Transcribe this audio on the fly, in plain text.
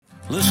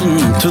Listen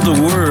to the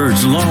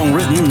words long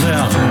written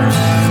down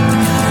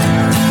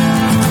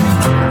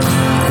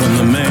when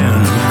the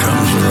man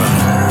comes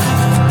around.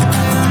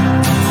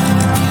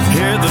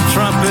 Hear the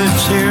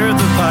trumpets, hear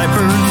the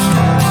pipers,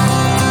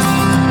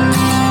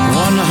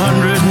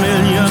 100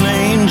 million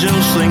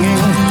angels singing.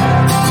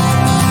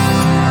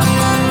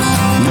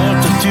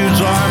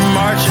 Multitudes are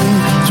marching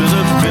to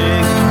the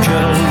big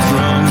kettle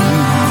drum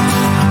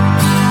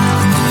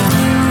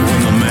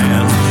when the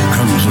man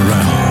comes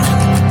around.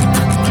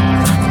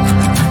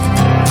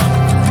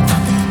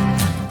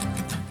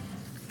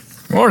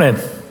 Morning.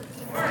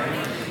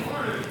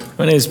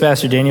 My name is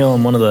Pastor Daniel.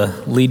 I'm one of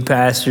the lead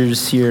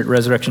pastors here at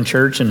Resurrection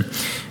Church, and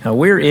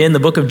we're in the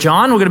book of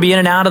John. We're going to be in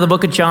and out of the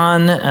book of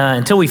John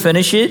until we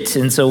finish it,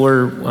 and so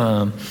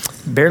we're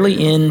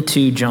barely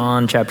into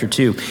John chapter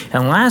 2.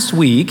 And last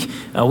week,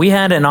 we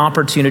had an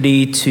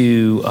opportunity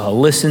to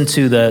listen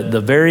to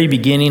the very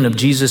beginning of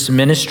Jesus'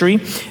 ministry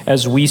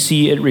as we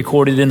see it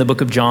recorded in the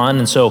book of John.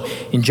 And so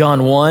in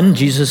John 1,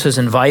 Jesus has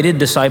invited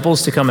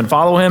disciples to come and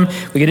follow him.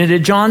 We get into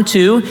John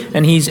 2,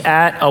 and he's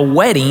at a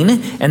wedding,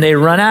 and they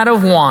run out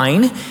of wine,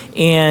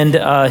 and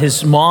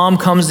his mom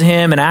comes to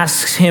him and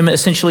asks him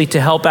essentially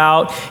to help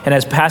out. And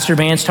as Pastor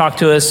Vance talked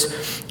to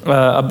us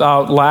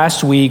about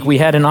last week, we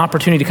had an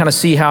opportunity to kind of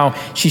see how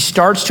she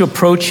starts to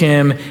approach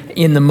him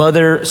in the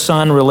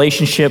mother-son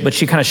relationship, but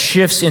she kind of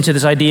shifts into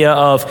this idea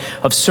of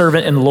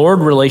servant and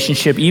Lord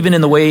relationship, even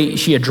in the way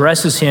she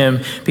addresses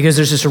him, because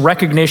there's this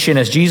recognition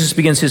as Jesus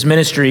begins his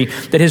ministry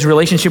that his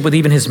relationship with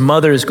even his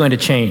mother is going to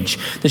change,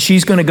 that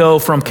she's going to go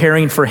from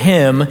caring for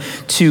him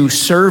to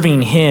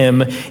serving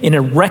him in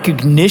a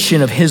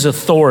recognition of his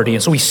authority.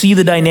 And so we see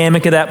the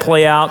dynamic of that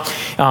play out,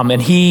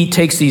 and he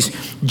takes these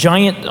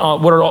giant,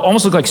 what are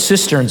almost look like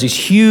cisterns, these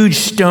huge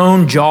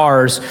stone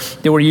jars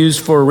that were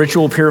used for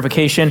ritual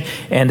purification,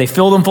 and they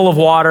fill them full of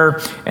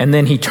water, and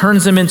then he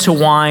turns them into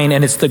wine,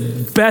 and it's the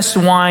best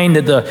wine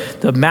that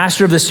the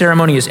master of the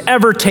ceremony has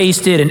ever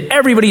tasted, and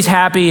everybody's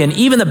happy, and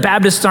even the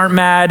Baptists aren't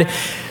mad.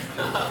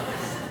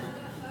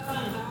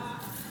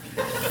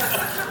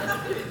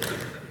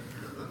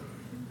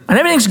 And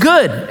everything's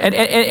good.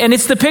 And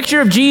it's the picture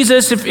of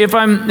Jesus, if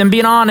I'm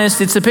being honest,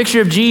 it's the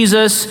picture of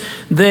Jesus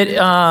that,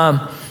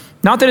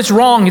 not that it's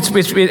wrong,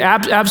 it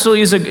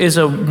absolutely is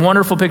a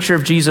wonderful picture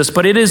of Jesus,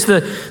 but it is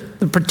the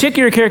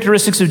particular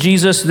characteristics of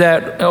Jesus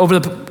that over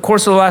the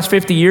course of the last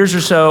 50 years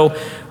or so,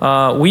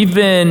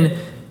 the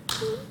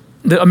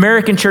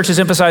American church has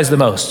emphasized the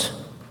most.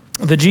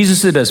 The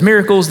Jesus that does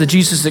miracles, the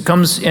Jesus that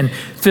comes and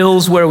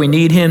fills where we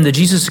need him, the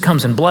Jesus that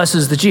comes and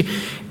blesses, and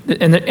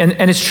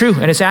it's true,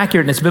 and it's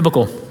accurate, and it's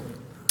biblical.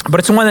 But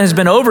it's the one that has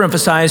been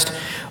overemphasized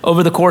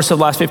over the course of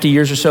the last 50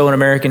 years or so in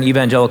American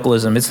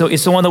evangelicalism. It's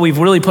the one that we've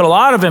really put a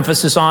lot of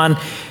emphasis on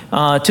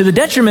to the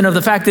detriment of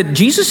the fact that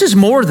Jesus is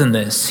more than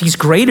this. He's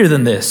greater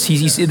than this.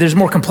 There's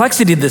more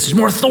complexity to this. There's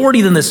more authority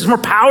than this. There's more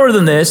power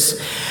than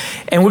this.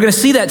 And we're going to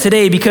see that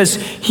today because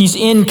he's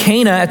in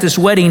Cana at this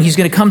wedding. He's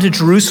going to come to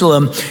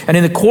Jerusalem. And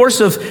in the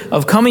course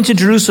of coming to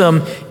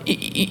Jerusalem,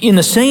 in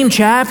the same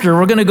chapter,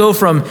 we're going to go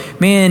from,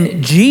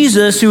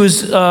 Jesus, who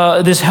is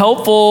this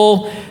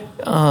helpful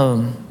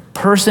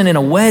person in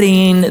a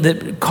wedding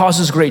that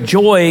causes great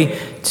joy,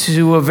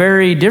 to a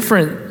very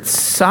different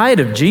side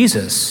of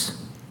Jesus.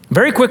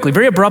 Very quickly,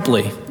 very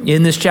abruptly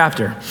in this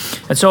chapter.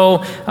 And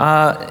so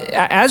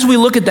as we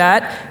look at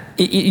that,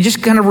 it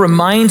just kind of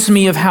reminds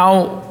me of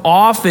how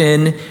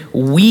often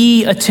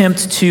we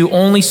attempt to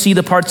only see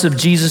the parts of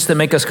Jesus that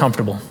make us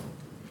comfortable.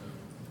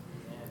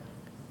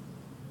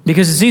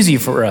 Because it's easy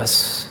for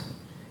us.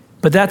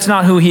 But that's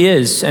not who he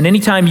is. And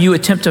anytime you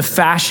attempt to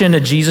fashion a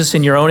Jesus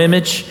in your own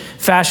image,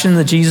 fashion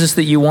the Jesus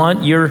that you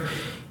want, you're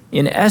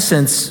in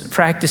essence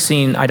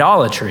practicing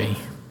idolatry.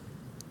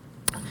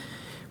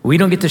 We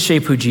don't get to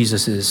shape who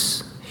Jesus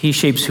is. He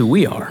shapes who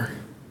we are.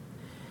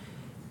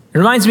 It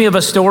reminds me of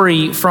a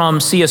story from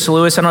C.S.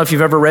 Lewis. I don't know if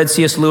you've ever read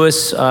C.S.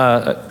 Lewis.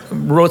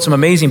 Wrote some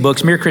amazing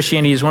books. Mere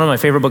Christianity is one of my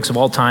favorite books of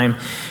all time.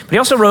 But he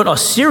also wrote a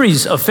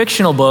series of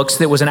fictional books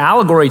that was an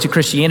allegory to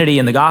Christianity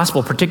and the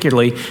gospel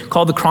particularly,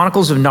 called The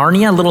Chronicles of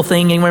Narnia. Little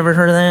thing, anyone ever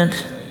heard of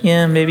that?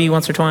 Yeah, maybe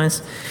once or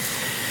twice.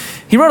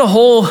 He wrote a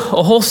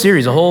whole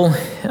series, a whole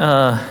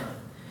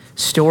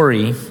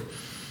story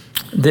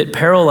that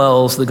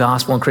parallels the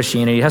gospel and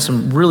Christianity. It has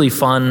some really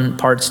fun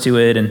parts to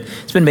it, and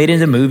it's been made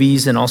into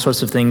movies and all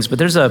sorts of things. But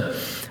there's a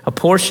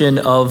portion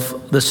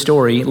of the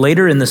story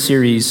later in the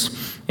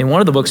series in one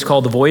of the books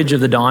called The Voyage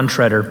of the Dawn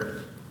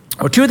Treader,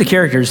 where two of the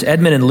characters,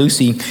 Edmund and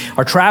Lucy,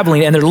 are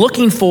traveling, and they're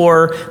looking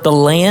for the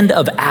land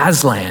of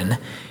Aslan.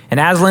 And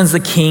Aslan's the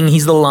king,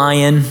 he's the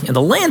lion, and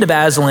the land of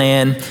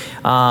Aslan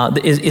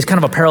is kind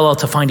of a parallel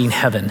to finding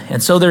heaven.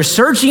 And so they're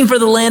searching for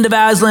the land of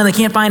Aslan, they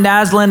can't find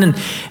Aslan, and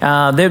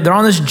they're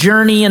on this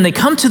journey, and they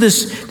come to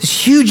this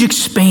huge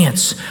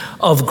expanse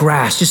of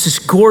grass, just this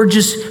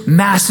gorgeous,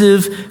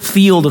 massive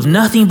field of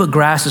nothing but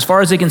grass as far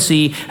as they can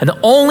see, and the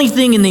only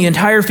thing in the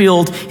entire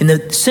field, in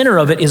the center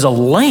of it, is a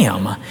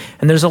lamb.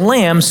 And there's a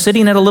lamb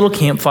sitting at a little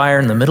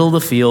campfire in the middle of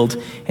the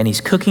field, and he's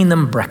cooking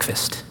them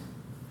breakfast.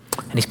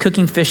 and he's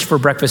cooking fish for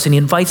breakfast, and he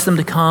invites them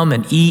to come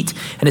and eat.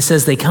 And it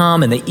says they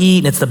come and they eat,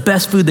 and it's the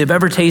best food they've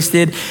ever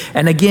tasted.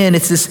 And again,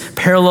 it's this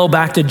parallel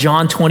back to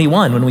John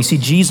 21, when we see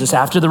Jesus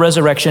after the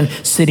resurrection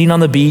sitting on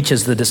the beach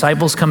as the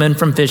disciples come in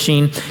from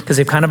fishing, because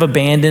they've kind of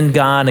abandoned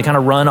God, and they kind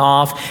of run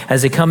off.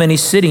 As they come in,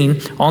 he's sitting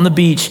on the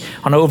beach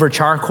over a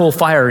charcoal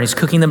fire, and he's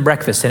cooking them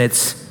breakfast, and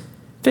it's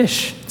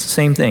fish. It's the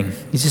same thing.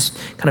 He's just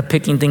kind of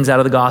picking things out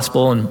of the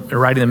gospel and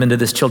writing them into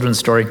this children's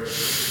story.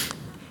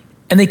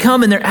 And they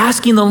come and they're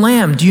asking the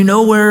lamb, do you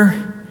know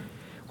where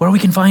we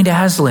can find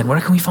Aslan?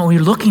 Where can we find? We're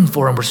looking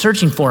for him. We're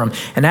searching for him.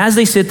 And as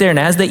they sit there and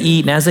as they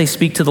eat and as they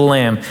speak to the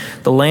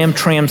lamb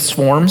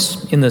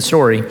transforms in the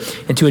story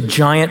into a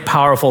giant,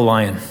 powerful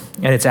lion.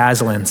 And it's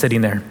Aslan sitting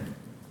there.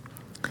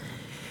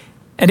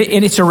 And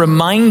it's a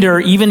reminder,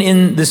 even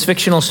in this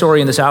fictional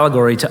story, in this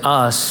allegory to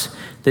us,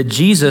 that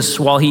Jesus,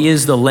 while he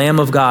is the Lamb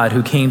of God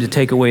who came to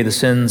take away the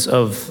sins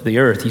of the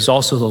earth, he's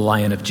also the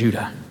Lion of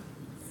Judah.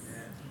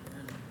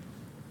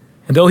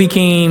 And though he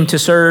came to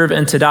serve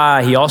and to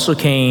die, he also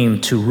came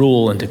to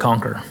rule and to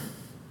conquer.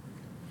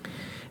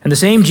 And the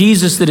same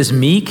Jesus that is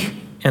meek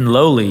and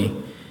lowly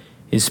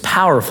is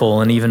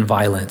powerful and even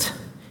violent.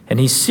 And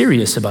he's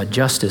serious about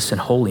justice and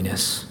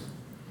holiness.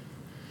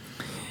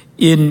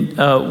 In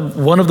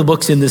one of the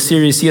books in this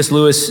series, C.S.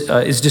 Lewis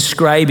is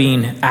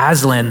describing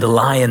Aslan, the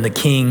lion, the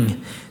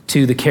king,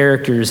 to the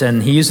characters.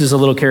 And he uses a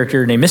little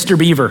character named Mr.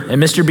 Beaver.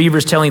 And Mr.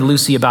 Beaver's telling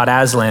Lucy about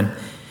Aslan.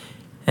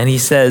 And he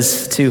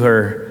says to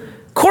her,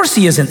 of course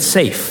he isn't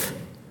safe,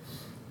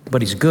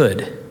 but he's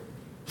good.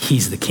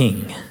 He's the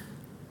king.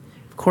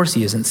 Of course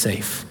he isn't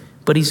safe,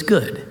 but he's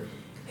good.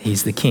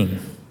 He's the king.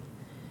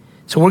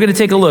 So we're going to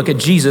take a look at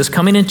Jesus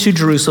coming into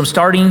Jerusalem,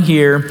 starting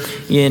here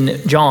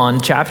in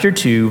John chapter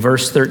 2,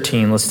 verse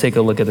 13. Let's take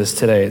a look at this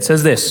today. It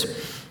says this.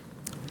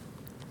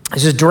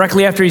 This is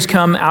directly after he's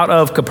come out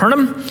of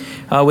Capernaum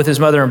with his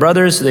mother and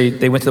brothers.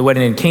 They went to the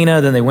wedding in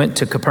Cana, then they went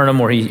to Capernaum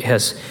where he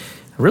has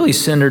really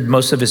centered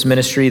most of his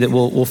ministry that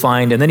we'll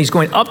find. And then he's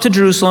going up to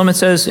Jerusalem. It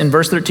says in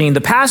verse 13,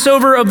 the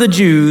Passover of the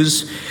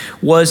Jews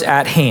was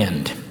at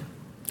hand.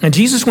 And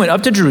Jesus went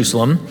up to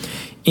Jerusalem.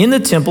 In the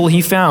temple,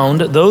 he found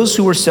those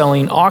who were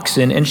selling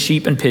oxen and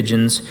sheep and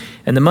pigeons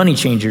and the money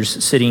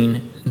changers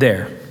sitting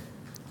there.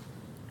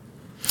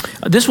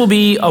 This will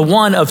be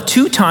one of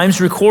two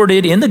times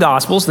recorded in the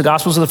Gospels. The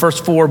Gospels are the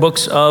first four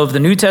books of the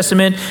New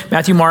Testament.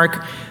 Matthew,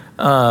 Mark,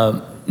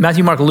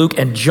 Luke,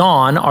 and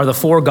John are the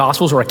four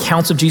Gospels or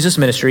accounts of Jesus'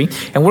 ministry.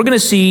 And we're going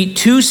to see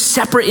two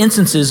separate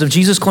instances of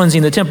Jesus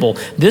cleansing the temple.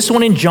 This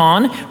one in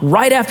John,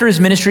 right after his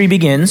ministry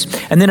begins,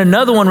 and then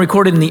another one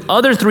recorded in the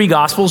other three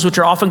Gospels, which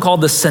are often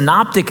called the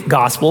Synoptic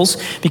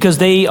Gospels, because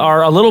they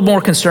are a little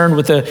more concerned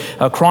with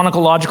the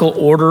chronological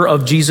order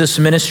of Jesus'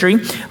 ministry.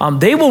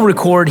 They will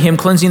record him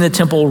cleansing the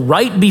temple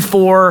right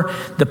before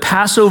the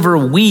Passover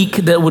week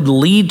that would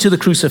lead to the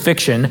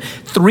crucifixion,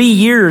 3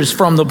 years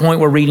from the point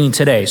we're reading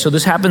today. So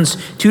this happens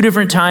two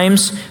different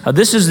times.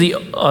 This is the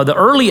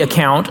early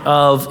account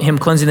of him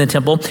cleansing the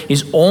temple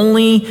is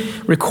only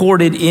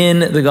recorded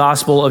in the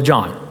Gospel of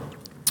John.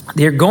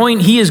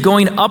 He is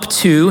going up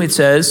to, it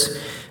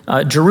says,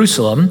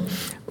 Jerusalem.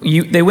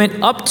 They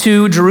went up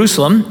to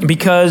Jerusalem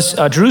because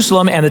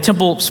Jerusalem and the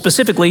temple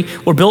specifically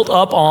were built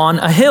up on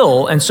a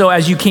hill. And so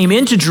as you came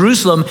into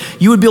Jerusalem,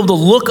 you would be able to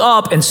look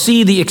up and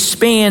see the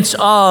expanse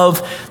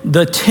of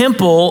the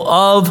temple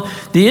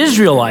of the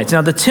Israelites.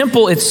 Now, the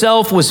temple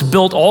itself was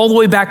built all the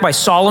way back by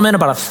Solomon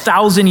about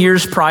 1,000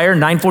 years prior,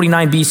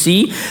 949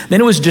 BC. Then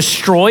it was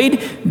destroyed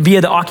via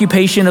the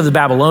occupation of the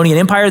Babylonian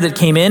Empire that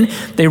came in.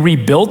 They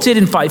rebuilt it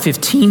in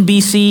 515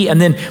 BC.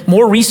 And then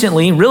more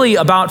recently, really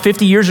about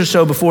 50 years or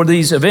so before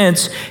these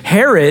events,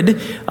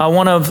 Herod,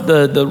 one of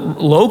the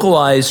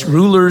localized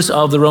rulers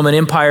of the Roman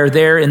Empire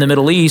there in the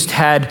Middle East,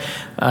 had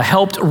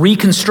helped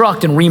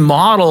reconstruct and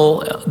remodel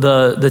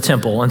the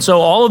temple. And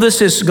so all of this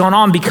has gone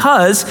on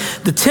because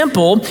the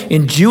temple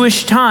in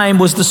Jewish time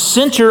was the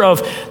center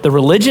of the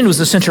religion, it was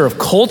the center of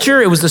culture,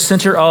 it was the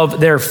center of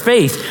their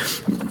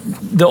faith.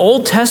 The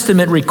Old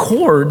Testament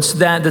records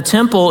that the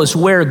temple is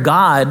where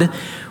God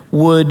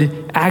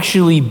would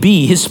actually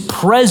be. His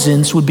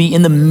presence would be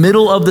in the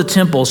middle of the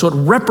temple. So it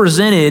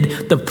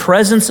represented the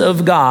presence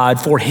of God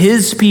for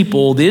his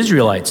people, the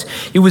Israelites.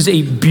 It was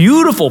a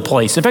beautiful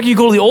place. In fact, you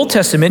go to the Old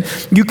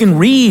Testament, you can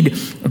read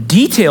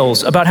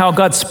details about how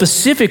God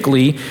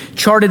specifically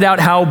charted out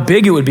how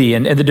big it would be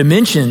and the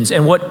dimensions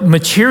and what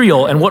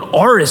material and what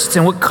artists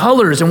and what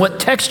colors and what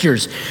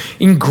textures.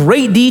 In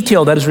great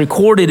detail that is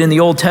recorded in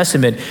the Old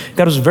Testament,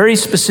 God was very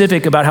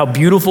specific about how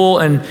beautiful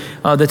and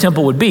the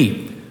temple would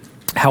be.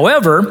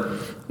 However,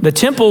 the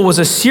temple was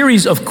a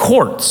series of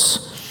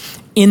courts.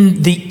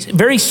 In the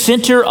very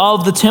center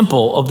of the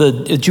temple of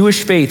the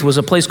Jewish faith was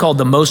a place called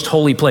the Most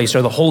Holy Place,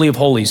 or the Holy of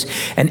Holies.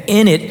 And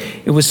in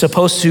it was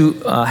supposed to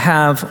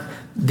have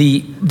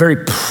the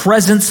very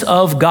presence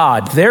of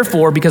God.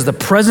 Therefore, because the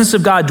presence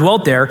of God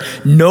dwelt there,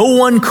 no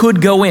one could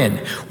go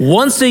in.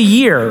 Once a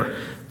year,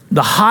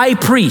 the high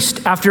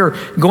priest, after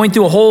going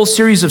through a whole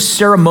series of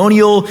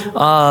ceremonial,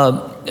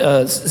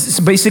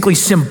 basically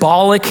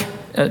symbolic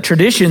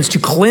traditions to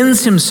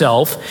cleanse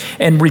himself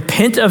and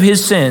repent of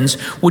his sins,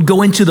 would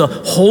go into the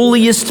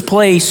holiest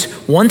place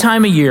one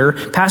time a year,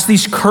 past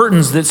these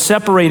curtains that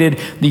separated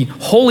the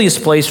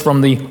holiest place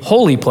from the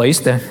holy place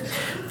that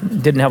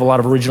didn't have a lot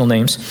of original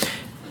names.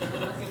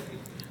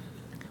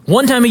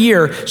 One time a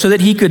year so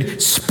that he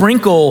could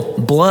sprinkle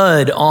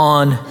blood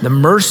on the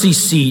mercy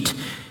seat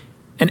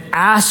and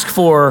ask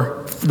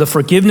for the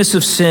forgiveness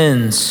of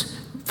sins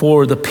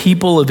for the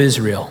people of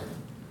Israel.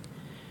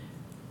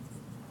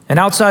 And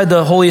outside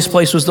the holiest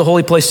place was the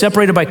holy place,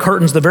 separated by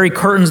curtains, the very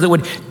curtains that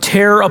would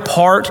tear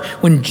apart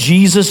when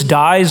Jesus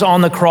dies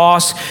on the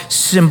cross,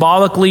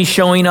 symbolically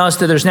showing us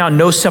that there's now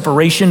no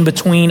separation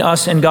between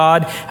us and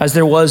God as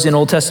there was in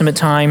Old Testament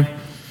time.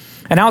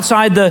 And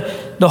outside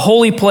the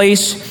holy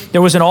place,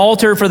 there was an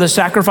altar for the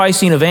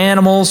sacrificing of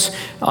animals,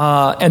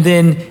 and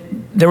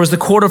then there was the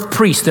court of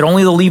priests that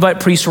only the Levite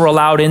priests were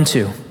allowed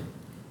into.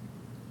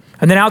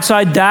 And then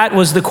outside that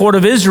was the court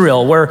of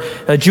Israel, where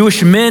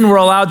Jewish men were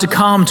allowed to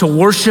come to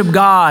worship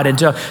God and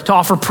to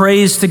offer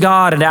praise to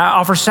God and to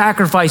offer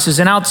sacrifices.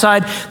 And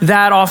outside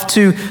that, off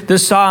to the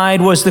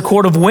side, was the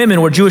court of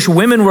women, where Jewish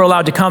women were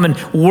allowed to come and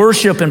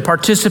worship and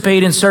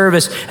participate in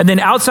service. And then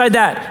outside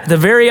that, the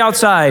very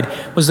outside,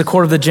 was the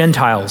court of the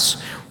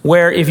Gentiles,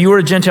 where if you were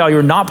a Gentile, you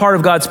were not part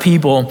of God's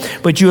people,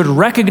 but you had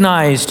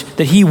recognized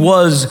that he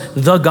was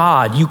the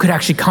God. You could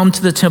actually come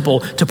to the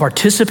temple to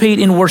participate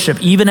in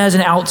worship, even as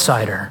an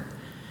outsider.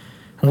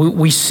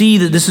 We see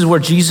that this is where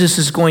Jesus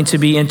is going to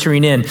be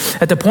entering in.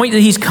 At the point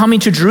that he's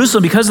coming to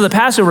Jerusalem because of the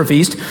Passover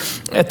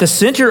feast, at the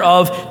center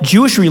of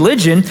Jewish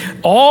religion,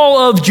 all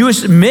of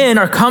Jewish men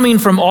are coming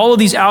from all of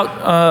these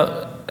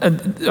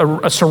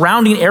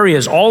surrounding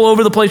areas, all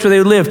over the place where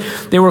they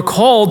live. They were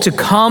called to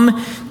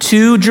come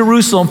to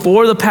Jerusalem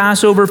for the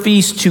Passover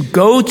feast, to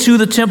go to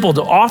the temple,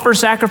 to offer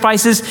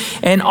sacrifices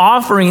and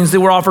offerings that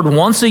were offered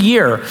once a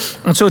year.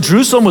 And so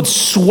Jerusalem would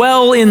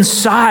swell in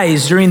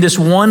size during this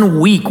 1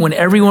 week when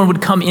everyone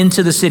would come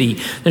into the city.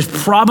 There's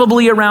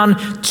probably around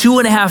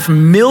 2.5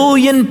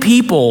 million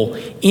people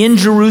in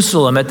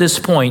Jerusalem at this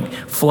point,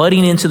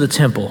 flooding into the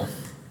temple.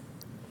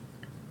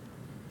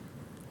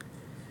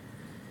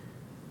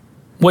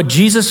 What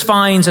Jesus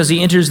finds as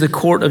he enters the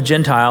court of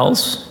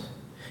Gentiles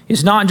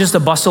is not just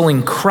a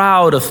bustling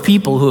crowd of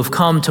people who have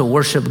come to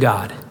worship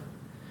God.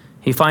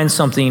 He finds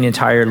something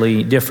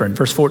entirely different.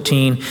 Verse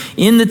 14,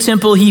 in the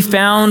temple he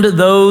found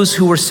those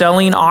who were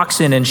selling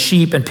oxen and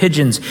sheep and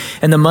pigeons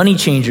and the money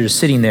changers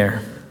sitting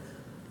there.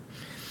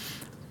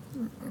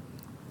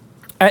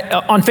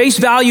 On face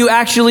value,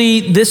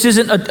 actually, this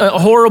isn't a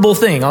horrible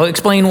thing. I'll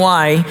explain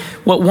why.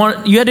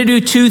 You had to do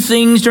 2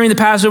 things during the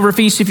Passover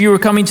feast if you were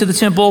coming to the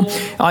temple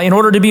in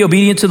order to be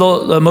obedient to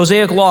the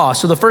Mosaic law.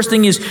 So the first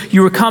thing is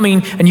you were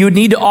coming and you would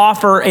need to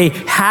offer a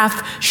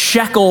half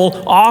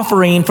shekel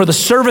offering for the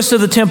service of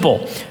the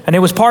temple. And it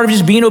was part of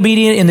just being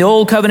obedient in the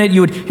old covenant.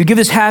 You give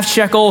this half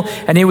shekel,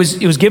 and it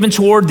was given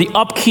toward the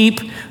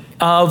upkeep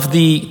of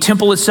the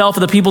temple itself,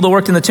 of the people that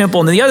worked in the temple.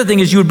 And then the other thing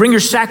is you would bring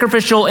your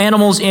sacrificial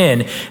animals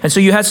in. And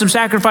so you had some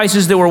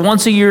sacrifices that were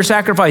once a year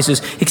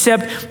sacrifices,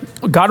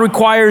 except God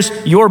requires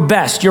your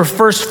best, your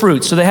first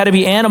fruits. So they had to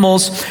be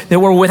animals that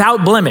were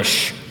without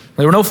blemish.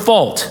 There were no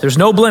fault. There's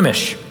no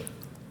blemish.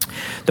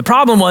 The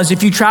problem was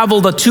if you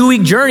traveled a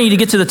 2-week journey to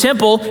get to the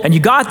temple and you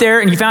got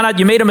there and you found out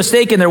you made a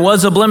mistake and there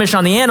was a blemish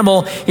on the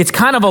animal, it's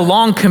kind of a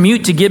long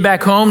commute to get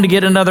back home to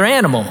get another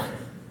animal.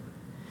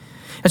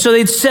 And so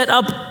they'd set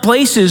up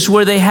places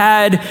where they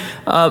had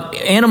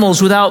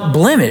animals without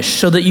blemish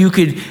so that you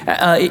could,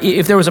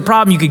 if there was a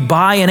problem, you could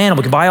buy an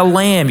animal. You could buy a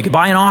lamb. You could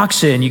buy an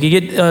oxen. You could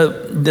get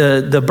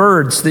the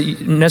birds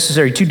that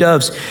necessary, 2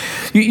 doves.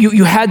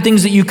 You had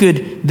things that you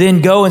could then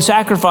go and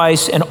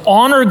sacrifice and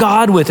honor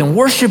God with and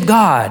worship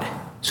God.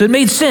 So it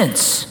made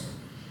sense.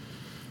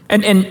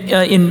 And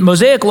in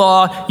Mosaic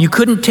law, you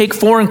couldn't take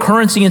foreign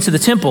currency into the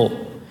temple.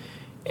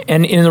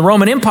 And in the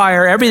Roman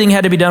Empire, everything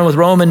had to be done with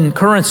Roman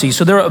currency.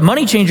 So a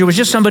money changer was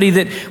just somebody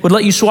that would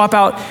let you swap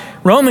out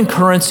Roman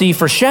currency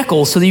for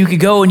shekels so that you could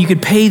go and you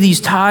could pay these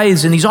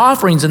tithes and these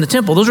offerings in the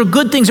temple. Those were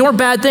good things. They weren't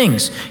bad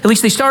things. At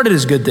least they started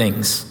as good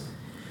things.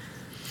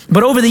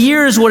 But over the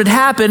years, what had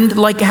happened,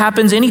 like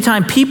happens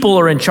anytime people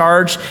are in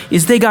charge,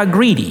 is they got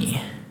greedy.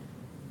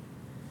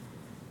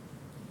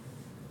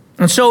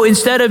 And so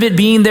instead of it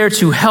being there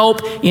to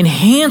help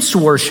enhance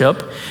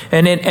worship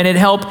and it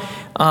help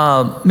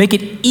make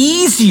it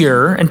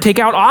easier and take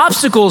out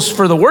obstacles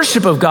for the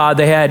worship of God,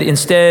 they had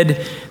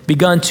instead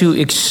begun to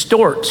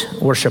extort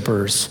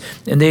worshipers.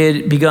 And they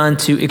had begun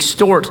to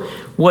extort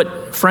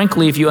what,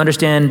 frankly, if you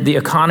understand the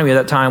economy at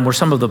that time, were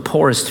some of the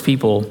poorest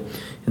people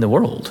in the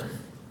world.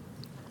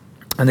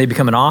 And they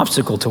become an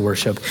obstacle to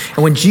worship.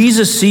 And when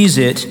Jesus sees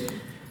it,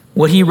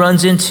 what he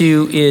runs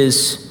into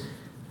is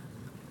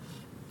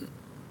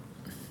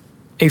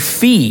a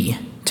fee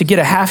to get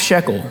a half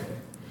shekel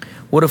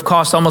would have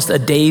cost almost a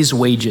day's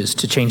wages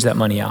to change that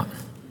money out.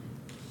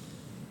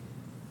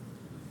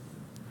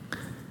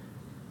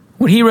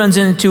 What he runs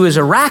into is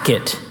a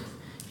racket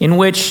in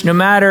which no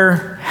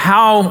matter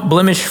how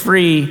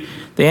blemish-free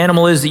the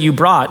animal is that you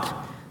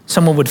brought,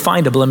 someone would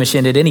find a blemish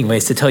in it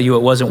anyways to tell you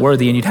it wasn't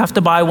worthy, and you'd have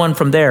to buy one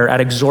from there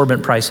at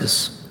exorbitant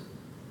prices.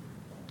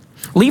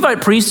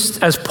 Levite priests,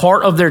 as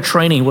part of their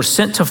training, were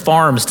sent to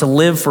farms to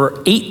live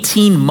for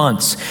 18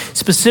 months,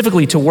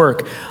 specifically to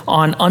work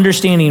on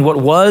understanding what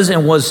was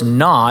and was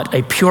not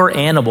a pure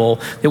animal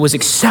that was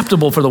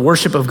acceptable for the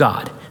worship of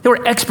God. They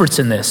were experts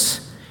in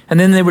this. And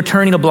then they were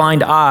turning a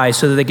blind eye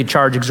so that they could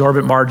charge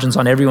exorbitant margins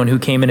on everyone who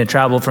came in and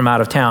traveled from out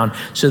of town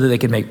so that they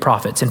could make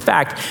profits. In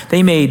fact,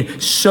 they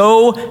made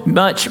so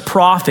much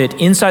profit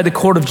inside the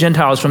court of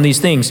Gentiles from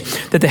these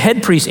things that the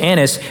head priest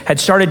Annas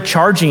had started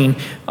charging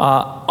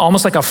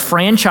almost like a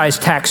franchise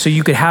tax so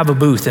you could have a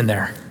booth in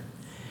there.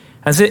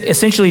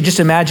 Essentially, just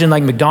imagine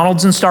like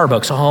McDonald's and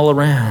Starbucks all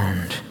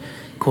around.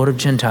 Court of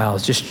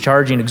Gentiles, just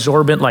charging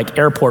exorbitant like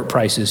airport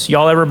prices.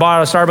 Y'all ever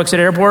bought a Starbucks at an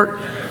airport?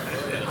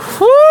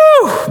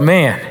 Whew,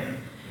 man.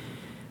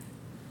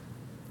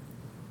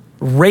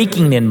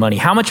 Raking in money.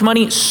 How much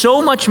money?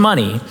 So much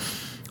money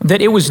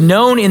that it was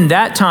known in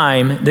that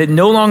time that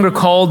no longer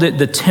called it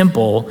the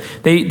temple.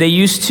 They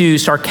used to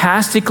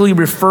sarcastically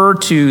refer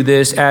to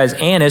this as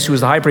Annas, who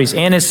was the high priest,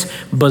 Annas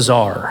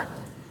Bazaar,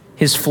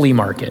 his flea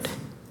market,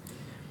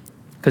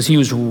 because he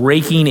was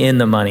raking in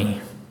the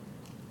money.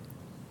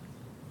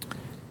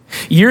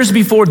 Years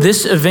before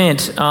this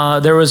event,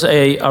 there was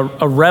a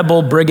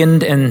rebel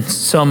brigand and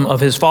some of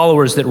his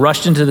followers that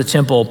rushed into the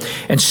temple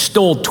and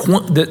stole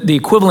the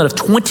equivalent of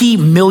 $20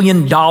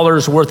 million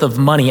worth of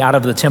money out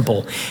of the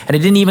temple. And it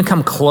didn't even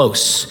come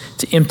close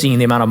to emptying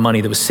the amount of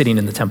money that was sitting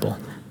in the temple.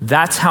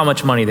 That's how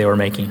much money they were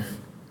making.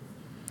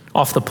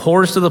 Off the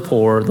poorest of the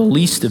poor, the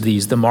least of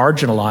these, the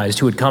marginalized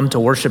who had come to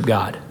worship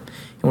God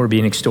and were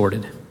being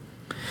extorted.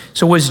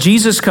 So as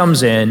Jesus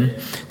comes in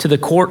to the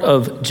court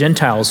of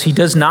Gentiles, he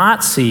does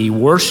not see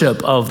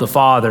worship of the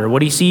Father.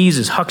 What he sees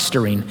is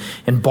huckstering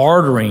and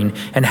bartering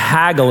and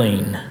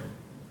haggling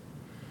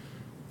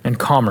and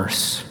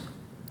commerce.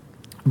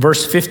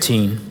 Verse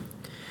 15,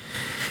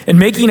 and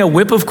making a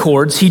whip of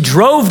cords, he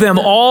drove them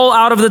all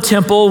out of the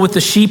temple with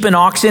the sheep and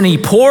oxen, and he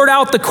poured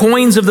out the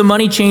coins of the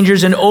money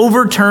changers and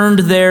overturned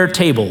their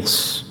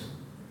tables.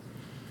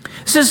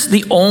 This is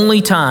the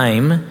only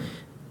time,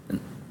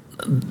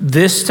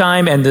 this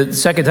time and the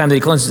second time that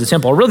he cleanses the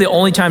temple, are really the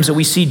only times that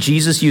we see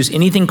Jesus use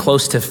anything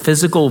close to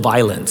physical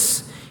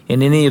violence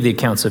in any of the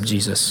accounts of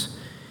Jesus.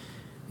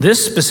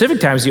 This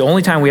specific time is the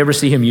only time we ever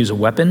see him use a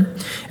weapon,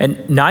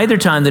 and neither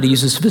time that he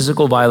uses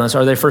physical violence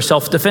are they for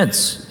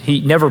self-defense.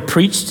 He never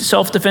preached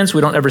self-defense.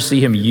 We don't ever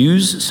see him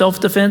use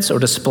self-defense or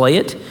display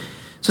it.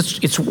 So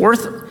it's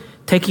worth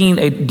taking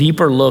a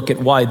deeper look at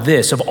why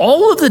this, of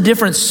all of the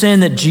different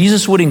sin that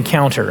Jesus would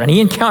encounter, and he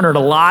encountered a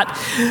lot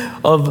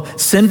of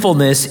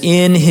sinfulness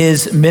in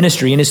his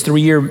ministry, in his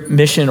 3-year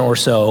mission or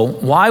so,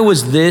 why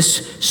was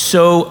this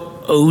so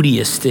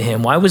odious to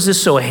him? Why was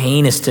this so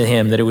heinous to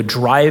him that it would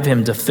drive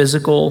him to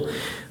physical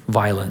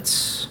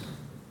violence?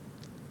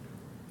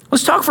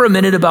 Let's talk for a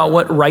minute about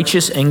what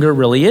righteous anger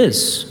really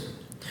is.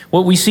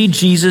 What we see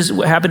Jesus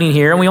happening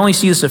here, and we only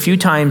see this a few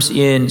times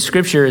in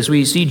Scripture, is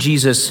we see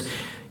Jesus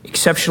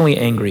exceptionally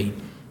angry.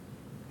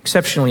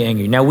 Exceptionally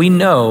angry. Now we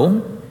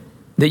know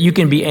that you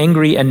can be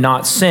angry and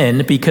not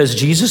sin because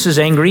Jesus is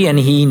angry and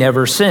he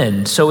never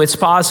sinned. So it's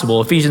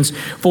possible. Ephesians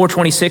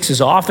 4:26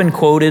 is often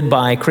quoted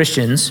by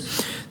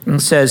Christians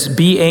and says,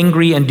 be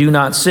angry and do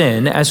not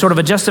sin, as sort of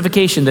a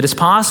justification that it's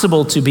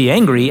possible to be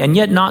angry and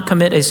yet not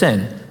commit a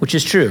sin, which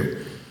is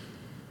true.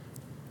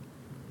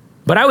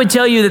 But I would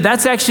tell you that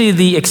that's actually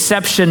the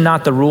exception,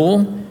 not the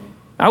rule.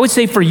 I would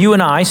say for you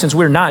and I, since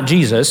we're not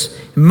Jesus,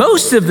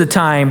 most of the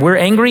time we're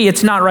angry,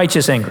 it's not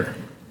righteous anger.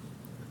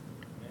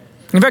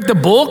 In fact, the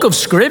bulk of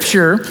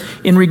Scripture,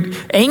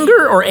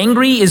 anger or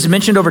angry is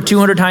mentioned over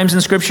 200 times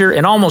in Scripture,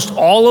 and almost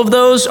all of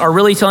those are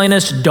really telling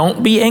us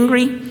don't be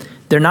angry.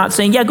 They're not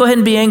saying, yeah, go ahead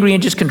and be angry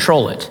and just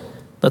control it.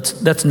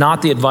 That's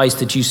not the advice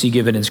that you see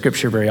given in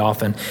Scripture very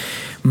often.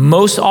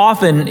 Most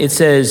often it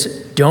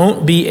says,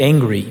 don't be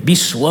angry. Be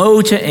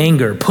slow to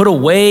anger. Put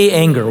away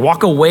anger.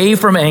 Walk away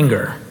from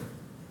anger.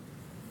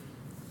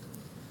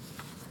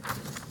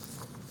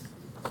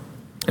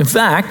 In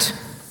fact,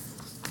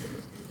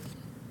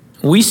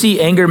 we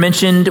see anger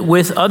mentioned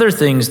with other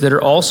things that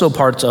are also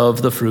parts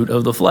of the fruit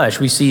of the flesh.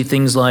 We see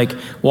things like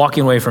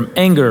walking away from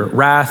anger,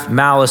 wrath,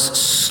 malice,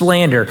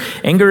 slander.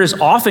 Anger is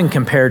often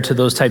compared to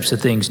those types of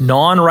things,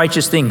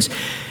 non-righteous things.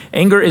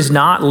 Anger is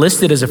not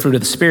listed as a fruit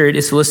of the Spirit,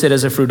 it's listed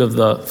as a fruit of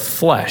the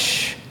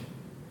flesh.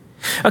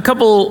 A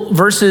couple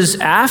verses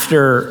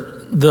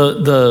after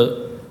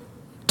the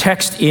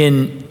text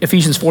in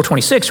Ephesians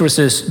 4:26, where it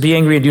says, be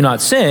angry and do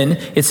not sin,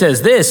 it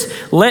says this,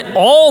 let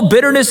all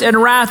bitterness and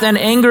wrath and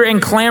anger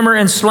and clamor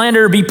and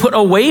slander be put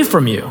away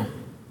from you.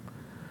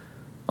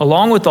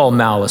 Along with all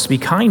malice, be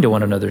kind to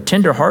one another,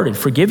 tenderhearted,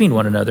 forgiving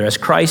one another, as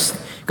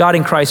God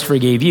in Christ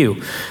forgave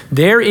you.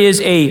 There is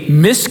a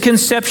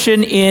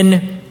misconception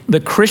in the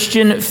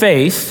Christian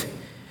faith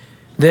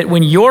that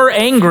when you're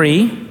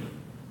angry,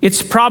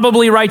 it's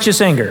probably righteous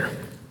anger.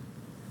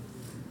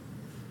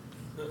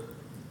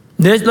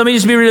 Let me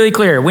just be really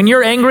clear. When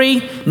you're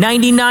angry,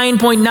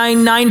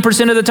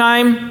 99.99% of the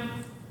time,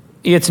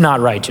 it's not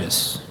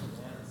righteous.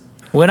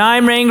 When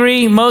I'm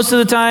angry, most of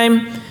the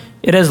time,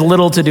 it has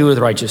little to do with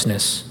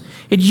righteousness.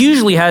 It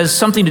usually has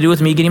something to do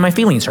with me getting my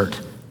feelings hurt,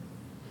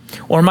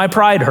 or my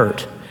pride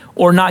hurt,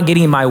 or not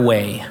getting my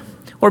way,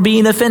 or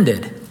being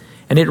offended.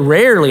 And it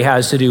rarely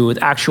has to do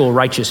with actual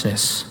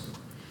righteousness.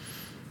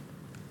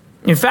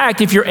 In fact,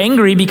 if you're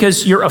angry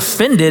because you're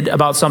offended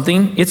about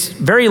something, it's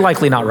very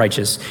likely not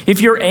righteous.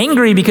 If you're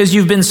angry because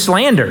you've been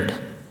slandered,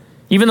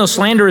 even though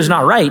slander is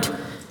not right,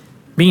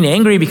 being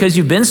angry because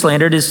you've been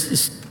slandered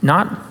is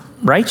not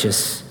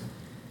righteous.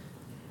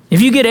 If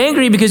you get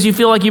angry because you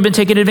feel like you've been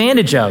taken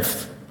advantage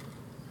of,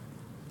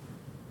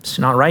 it's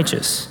not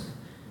righteous.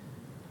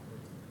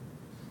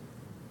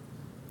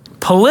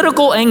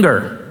 Political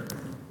anger.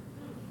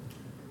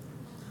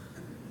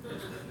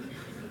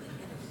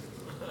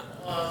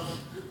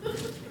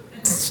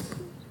 It's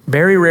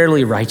very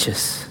rarely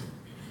righteous.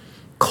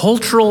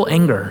 Cultural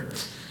anger.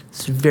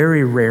 It's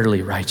very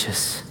rarely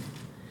righteous.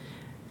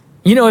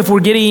 You know, if we're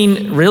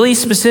getting really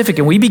specific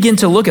and we begin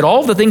to look at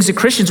all of the things that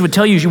Christians would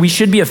tell you we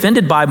should be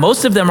offended by,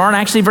 most of them aren't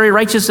actually very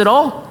righteous at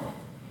all.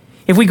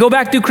 If we go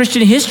back through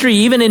Christian history,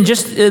 even in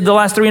just the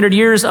last 300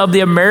 years of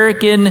the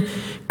American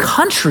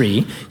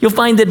country, you'll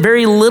find that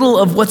very little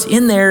of what's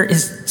in there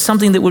is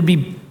something that would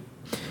be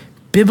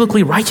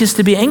biblically righteous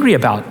to be angry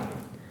about.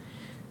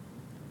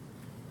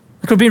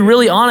 If we're being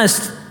really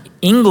honest,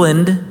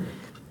 England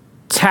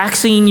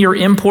taxing your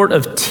import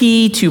of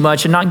tea too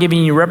much and not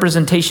giving you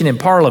representation in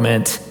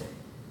Parliament,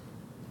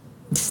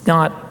 it's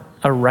not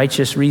a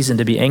righteous reason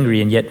to be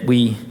angry, and yet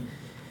we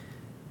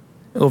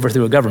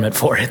overthrew a government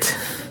for it.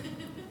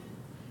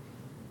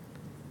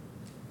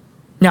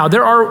 Now,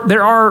 there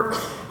are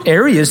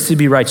areas to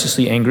be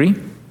righteously angry.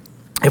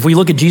 If we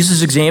look at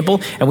Jesus'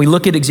 example, and we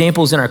look at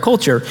examples in our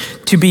culture,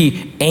 to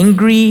be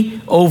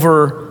angry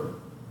over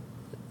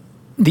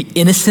the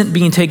innocent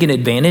being taken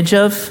advantage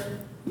of,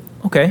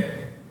 okay.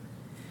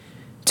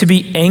 To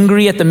be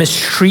angry at the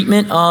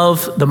mistreatment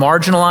of the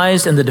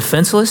marginalized and the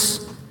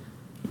defenseless,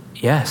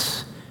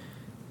 yes.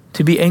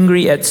 To be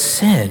angry at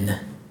sin,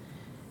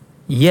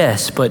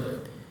 yes, but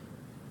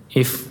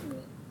if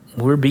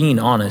we're being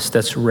honest,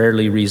 that's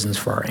rarely reasons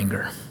for our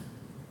anger.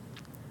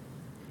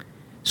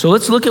 So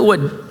let's look at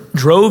what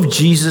drove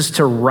Jesus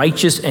to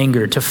righteous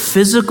anger, to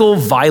physical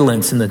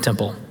violence in the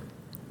temple.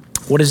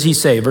 What does he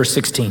say? Verse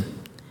 16.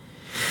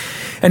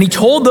 And he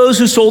told those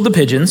who sold the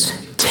pigeons,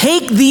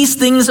 "Take these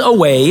things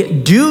away.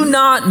 Do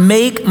not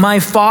make my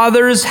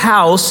Father's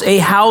house a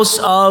house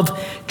of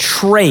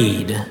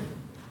trade."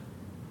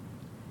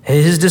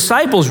 His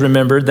disciples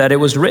remembered that it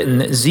was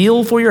written,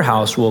 "Zeal for your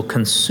house will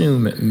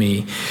consume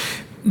me."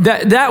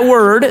 That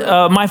word,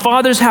 my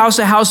Father's house,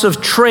 a house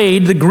of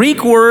trade, the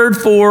Greek word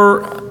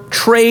for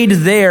trade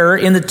there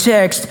in the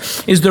text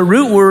is the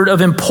root word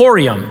of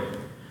emporium.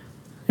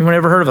 Anyone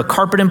ever heard of a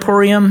carpet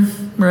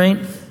emporium, right?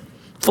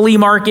 Flea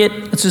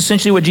market. That's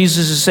essentially what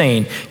Jesus is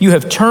saying. You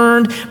have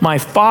turned my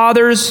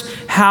Father's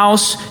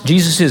house,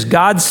 Jesus is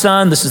God's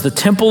Son, this is the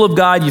temple of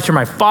God, you turn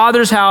my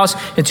Father's house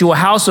into a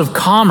house of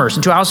commerce,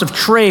 into a house of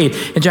trade,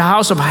 into a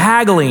house of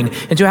haggling,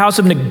 into a house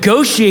of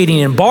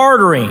negotiating and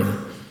bartering,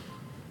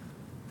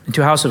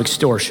 into a house of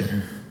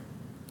extortion.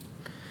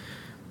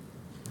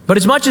 But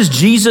as much as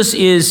Jesus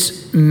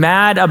is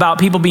mad about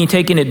people being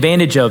taken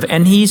advantage of,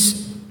 and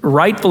he's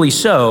rightfully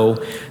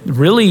so,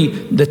 really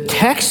the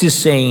text is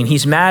saying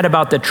he's mad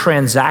about the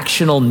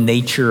transactional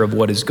nature of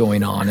what is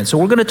going on. And so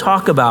we're going to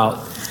talk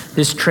about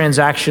this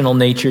transactional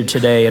nature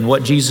today and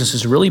what Jesus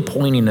is really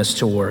pointing us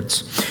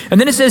towards.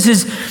 And then it says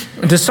his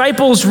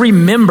disciples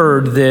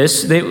remembered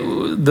this.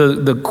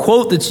 The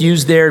quote that's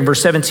used there in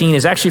verse 17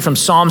 is actually from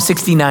Psalm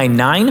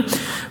 69:9.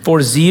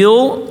 "For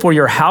zeal for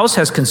your house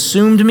has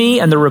consumed me,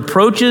 and the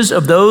reproaches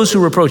of those who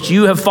reproach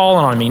you have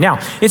fallen on me." Now,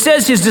 it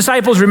says his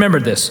disciples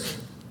remembered this.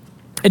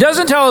 It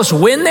doesn't tell us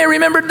when they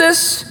remembered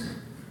this.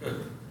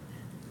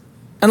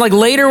 And like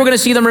later, we're going to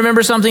see them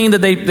remember something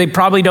that they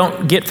probably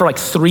don't get for like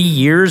 3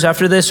 years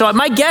after this. So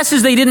my guess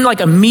is they didn't like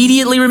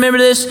immediately remember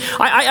this.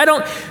 I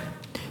don't,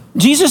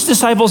 Jesus'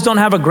 disciples don't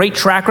have a great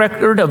track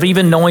record of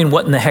even knowing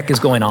what in the heck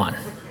is going on.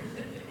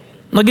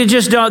 Like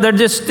most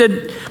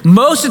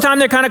of the time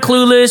they're kind of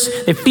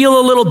clueless. They feel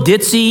a little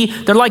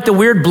ditzy. They're like the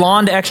weird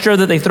blonde extra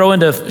that they throw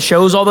into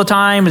shows all the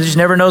time. It just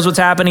never knows what's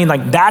happening.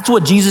 Like that's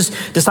what Jesus'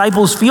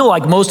 disciples feel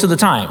like most of the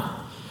time.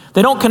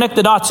 They don't connect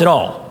the dots at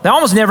all. They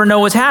almost never know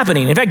what's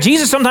happening. In fact,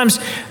 Jesus sometimes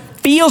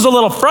feels a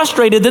little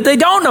frustrated that they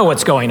don't know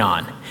what's going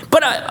on.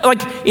 But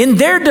like in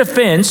their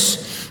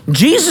defense,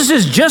 Jesus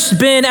has just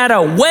been at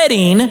a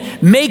wedding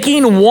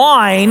making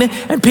wine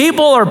and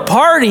people are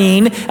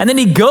partying, and then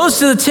he goes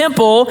to the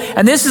temple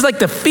and this is like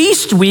the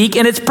feast week,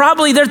 and it's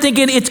probably they're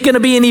thinking it's going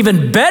to be an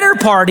even better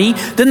party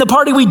than the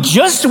party we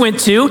just went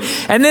to.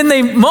 And then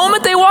the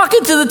moment they walk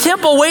into the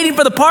temple waiting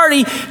for the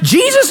party,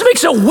 Jesus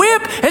makes a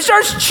whip and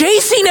starts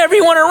chasing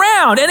everyone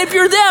around. And if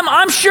you're them,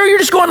 I'm sure you're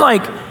just going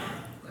like,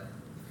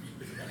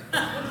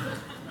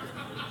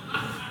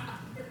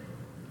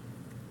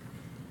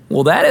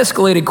 well, that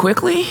escalated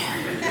quickly.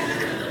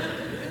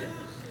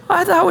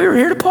 I thought we were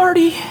here to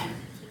party.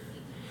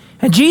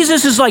 And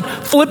Jesus is like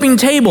flipping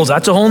tables.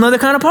 That's a whole nother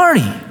kind of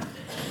party.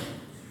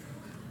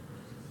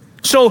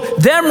 So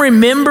them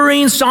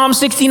remembering Psalm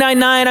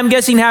 69:9, I'm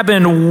guessing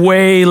happened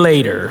way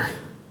later.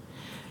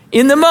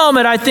 In the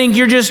moment, I think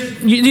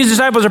these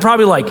disciples are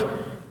probably like,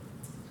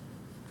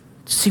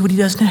 see what he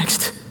does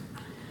next.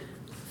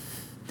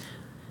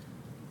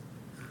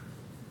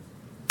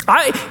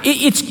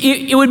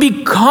 It would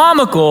be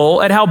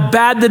comical at how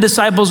bad the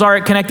disciples are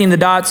at connecting the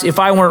dots if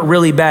I weren't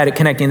really bad at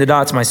connecting the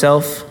dots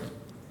myself.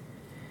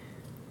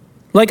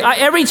 Like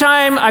every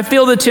time I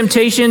feel the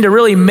temptation to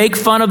really make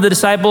fun of the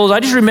disciples,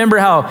 I just remember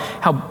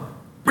how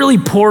really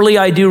poorly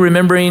I do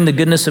remembering the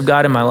goodness of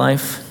God in my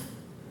life.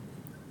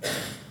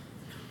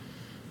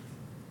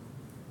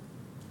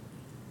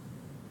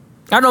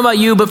 I don't know about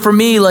you, but for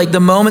me, like the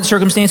moment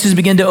circumstances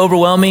begin to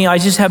overwhelm me, I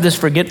just have this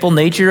forgetful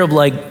nature of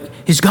like,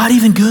 is God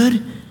even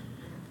good?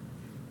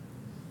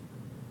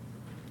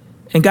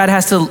 And God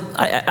has to,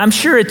 I'm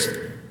sure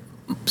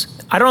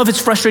I don't know if it's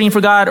frustrating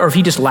for God or if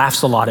he just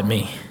laughs a lot at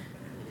me.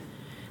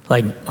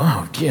 Like,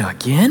 oh, yeah,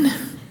 again?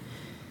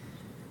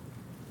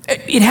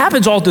 It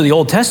happens all through the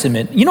Old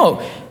Testament. You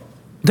know,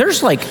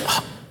 there's like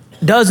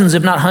dozens,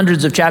 if not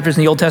hundreds of chapters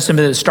in the Old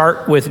Testament that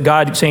start with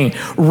God saying,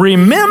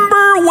 remember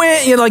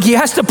when, like he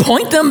has to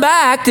point them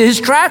back to his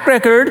track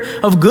record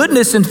of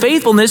goodness and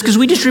faithfulness because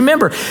we just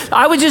remember.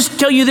 I would just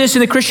tell you this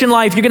in the Christian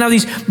life, you're gonna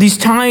have these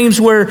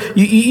times where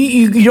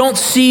you don't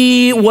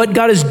see what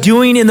God is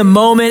doing in the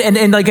moment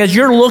and like as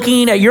you're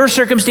looking at your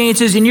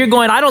circumstances and you're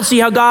going, I don't see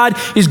how God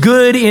is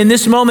good in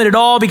this moment at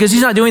all because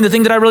he's not doing the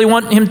thing that I really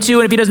want him to,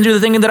 and if he doesn't do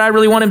the thing that I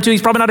really want him to,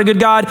 he's probably not a good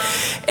God.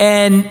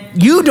 And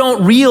you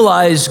don't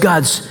realize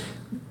God's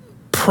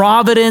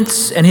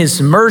providence and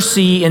his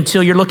mercy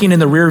until you're looking in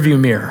the rearview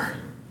mirror.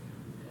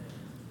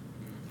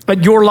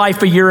 At your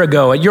life a year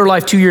ago, at your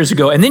life 2 years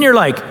ago, and then you're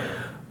like,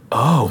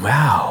 oh,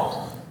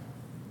 wow,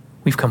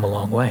 we've come a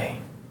long way.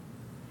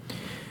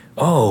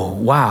 Oh,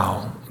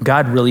 wow,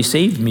 God really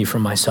saved me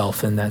from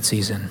myself in that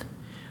season.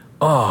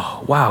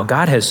 Oh, wow,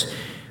 God has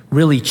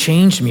really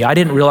changed me. I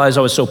didn't realize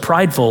I was so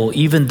prideful,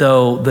 even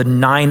though the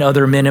 9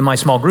 other men in my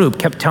small group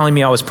kept telling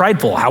me I was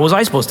prideful. How was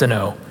I supposed to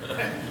know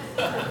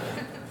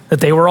that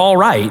they were all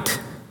right?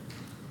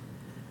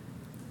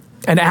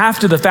 And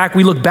after the fact,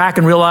 we look back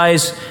and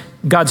realize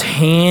God's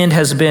hand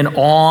has been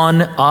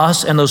on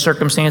us and those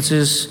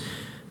circumstances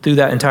through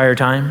that entire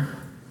time.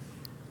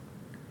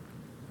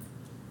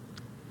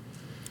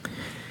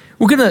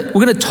 We're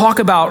gonna talk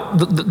about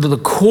the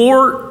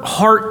core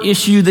heart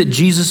issue that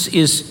Jesus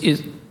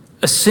is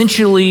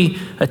essentially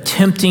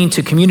attempting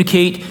to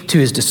communicate to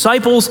his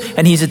disciples,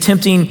 and he's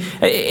attempting,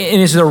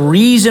 and is the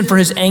reason for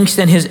his angst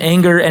and his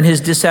anger and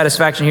his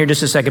dissatisfaction here in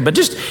just a second. But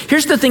just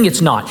here's the thing: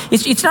 it's not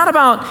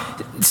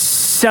about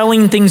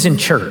selling things in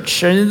church.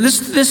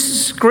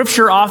 This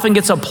scripture often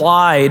gets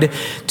applied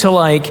to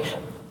like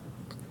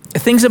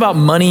things about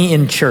money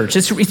in church.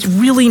 It's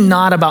really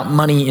not about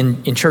money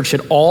in church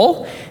at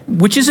all,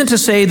 which isn't to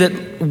say that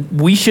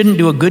we shouldn't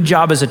do a good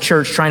job as a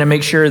church trying to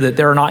make sure that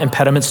there are not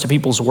impediments to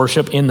people's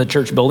worship in the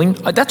church building.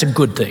 That's a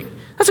good thing.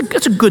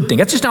 That's a good thing.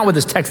 That's just not what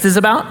this text is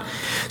about.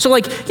 So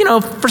like, you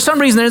know, for some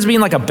reason there's being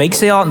like a bake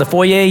sale out in the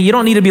foyer. You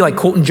don't need to be like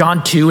quoting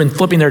John 2 and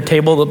flipping their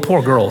table. The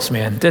poor girls,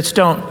 man. Just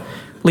don't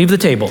leave the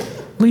table.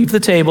 Leave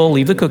the table,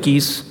 leave the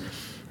cookies.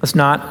 That's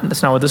not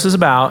what this is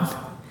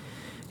about.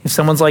 If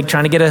someone's like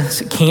trying to get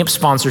a camp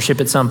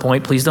sponsorship at some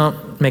point, please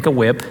don't make a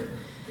whip.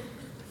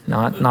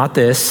 Not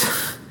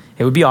this.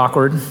 It would be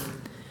awkward.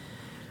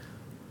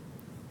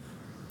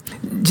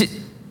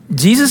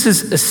 Jesus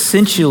is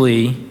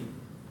essentially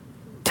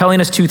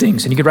telling us 2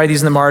 things, and you could write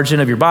these in the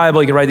margin of your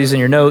Bible, you could write these in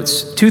your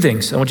notes. 2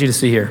 things I want you to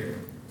see here.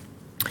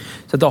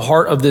 It's at the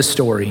heart of this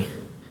story.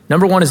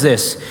 Number 1 is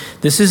this.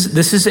 This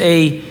is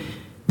a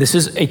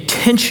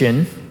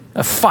tension,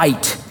 a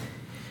fight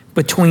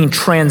between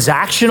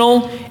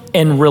transactional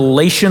and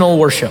relational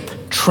worship.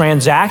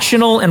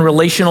 Transactional and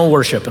relational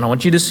worship. And I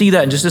want you to see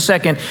that in just a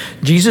second.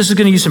 Jesus is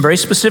going to use some very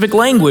specific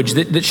language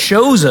that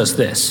shows us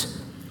this.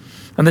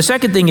 And the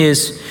second thing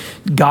is,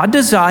 God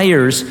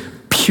desires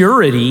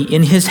purity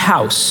in his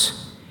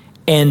house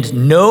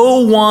and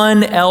no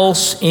one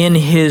else in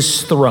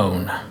his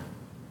throne.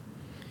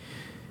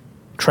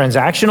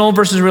 Transactional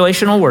versus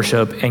relational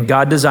worship, and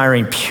God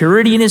desiring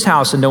purity in his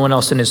house and no one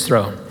else in his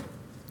throne.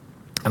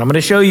 And I'm going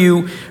to show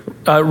you,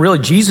 really,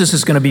 Jesus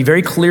is going to be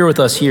very clear with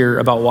us here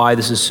about why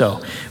this is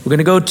so. We're going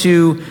to go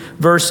to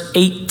verse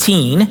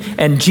 18,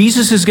 and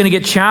Jesus is going to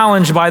get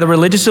challenged by the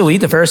religious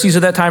elite. The Pharisees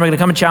of that time are going to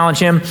come and challenge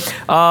him.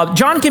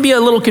 John can be a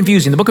little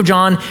confusing. The book of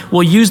John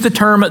will use the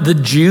term the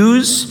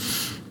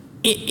Jews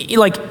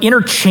like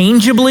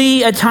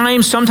interchangeably at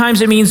times.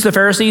 Sometimes it means the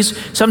Pharisees.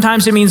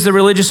 Sometimes it means the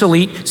religious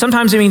elite.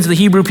 Sometimes it means the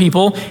Hebrew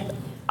people.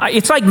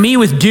 It's like me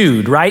with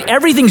dude, right?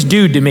 Everything's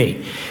dude to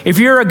me. If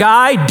you're a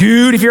guy,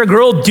 dude. If you're a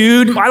girl,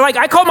 dude.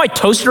 I called my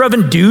toaster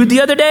oven dude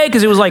the other day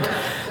because it was like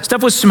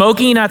stuff was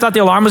smoking and I thought the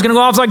alarm was going to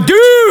go off. I was like,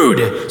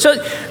 dude. So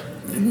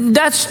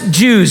that's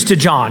Jews to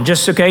John.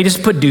 Just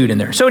put dude in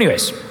there. So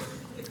anyways,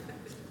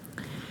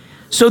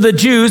 So the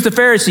Jews, the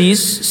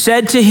Pharisees,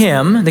 said to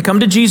him, they come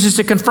to Jesus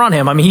to confront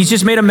him. I mean, he's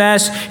just made a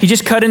mess. He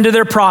just cut into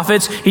their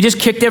prophets. He just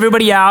kicked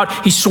everybody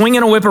out. He's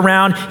swinging a whip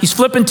around. He's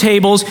flipping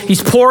tables.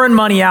 He's pouring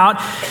money out.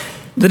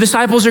 The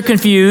disciples are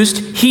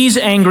confused. He's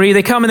angry.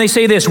 They come and they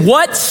say this,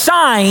 "What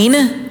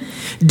sign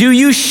do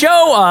you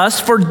show us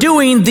for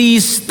doing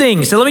these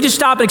things?" So let me just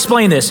stop and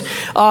explain this.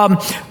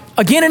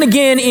 Again and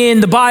again in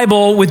the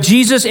Bible, with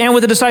Jesus and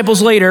with the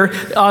disciples later,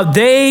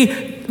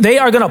 they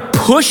are going to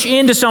push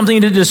into something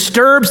that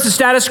disturbs the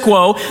status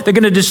quo. They're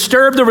going to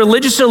disturb the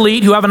religious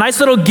elite who have a nice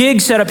little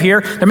gig set up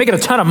here. They're making a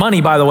ton of money,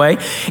 by the way.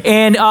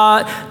 And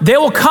they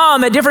will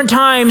come at different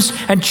times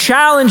and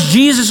challenge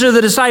Jesus or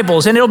the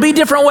disciples. And it'll be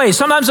different ways.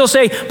 Sometimes they'll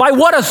say, "By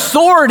what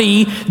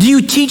authority do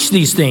you teach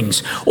these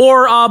things?"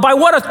 Or "By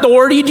what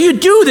authority do you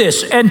do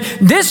this?" And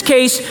in this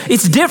case,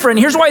 it's different.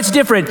 Here's why it's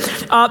different.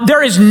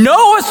 There is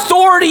no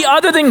authority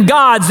other than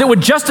God's that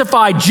would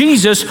justify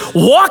Jesus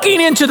walking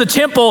into the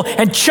temple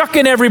and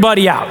chucking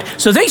everybody out.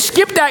 So they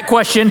skip that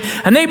question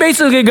and they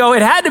basically go,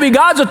 it had to be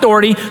God's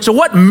authority. So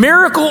what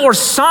miracle or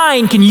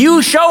sign can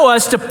you show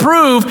us to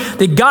prove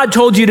that God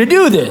told you to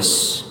do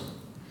this?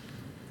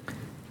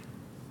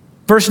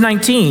 Verse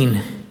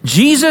 19,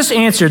 Jesus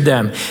answered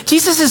them.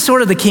 Jesus is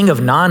sort of the king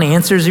of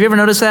non-answers. Have you ever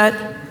noticed that?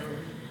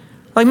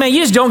 Like, man, you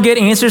just don't get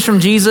answers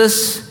from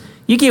Jesus.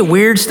 You get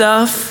weird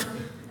stuff.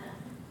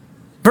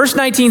 Verse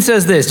 19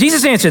 says this,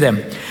 Jesus answered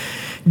them,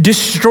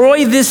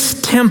 "Destroy this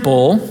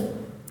temple,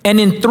 and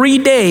in 3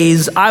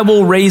 days I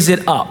will raise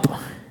it up."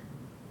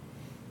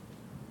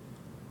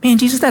 Man,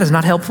 Jesus, that is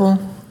not helpful.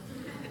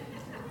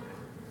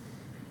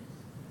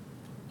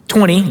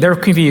 20, they're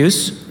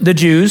confused. The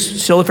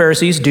Jews, still the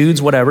Pharisees, dudes,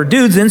 whatever.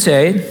 Dudes then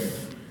say,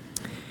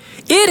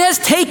 "It has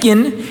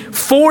taken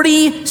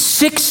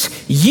 46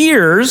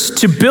 years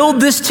to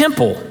build this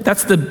temple."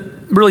 That's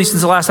really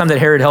since the last time that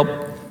Herod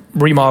helped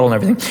remodel and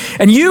everything.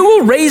 "And you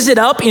will raise it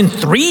up in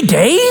 3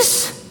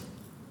 days?"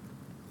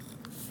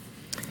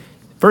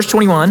 Verse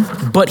 21,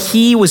 "But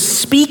he was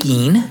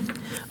speaking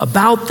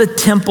about the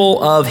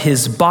temple of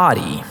his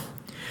body.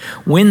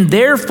 When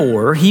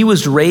therefore he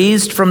was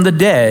raised from the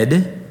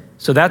dead,"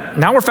 so that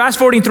now we're fast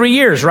forwarding 3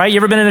 years, right? You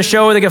ever been in a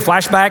show where they get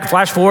flashback,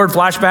 flash forward,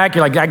 flashback?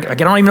 You're like, I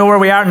don't even know where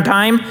we are in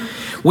time.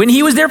 "When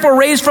he was therefore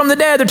raised from the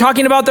dead," they're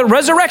talking about the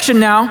resurrection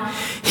now,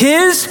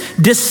 "his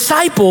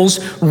disciples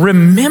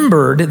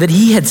remembered that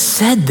he had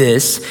said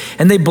this,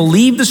 and they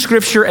believed the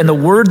scripture and the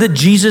word that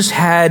Jesus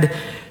had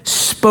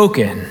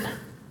spoken."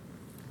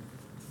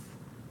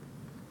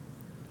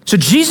 So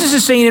Jesus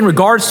is saying in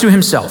regards to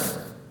himself,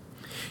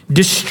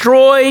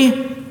 destroy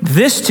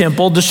this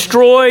temple,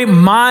 destroy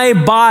my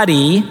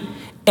body,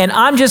 and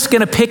I'm just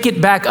going to pick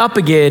it back up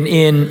again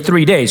in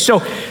 3 days.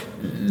 So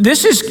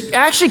this is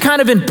actually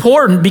kind of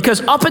important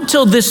because up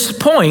until this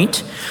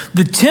point,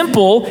 the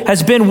temple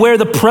has been where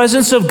the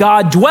presence of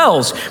God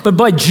dwells. But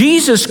by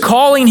Jesus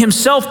calling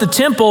himself the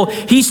temple,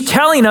 he's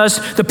telling us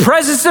the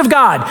presence of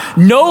God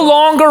no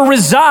longer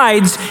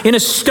resides in a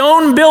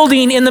stone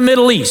building in the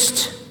Middle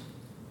East.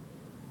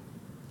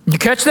 You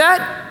catch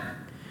that?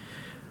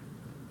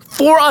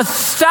 For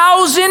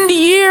 1,000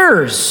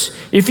 years,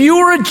 if you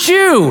were a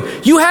Jew,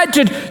 you had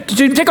to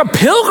take a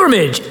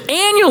pilgrimage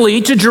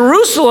annually to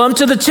Jerusalem,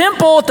 to the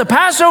temple at the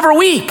Passover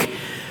week,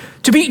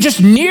 to be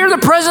just near the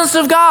presence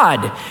of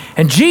God.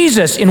 And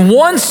Jesus, in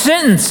one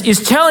sentence, is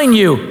telling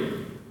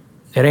you,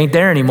 it ain't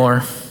there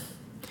anymore.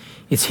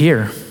 It's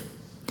here.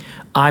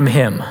 I'm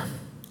him.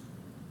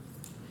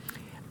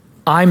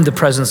 I'm the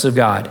presence of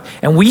God.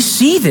 And we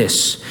see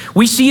this.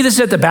 We see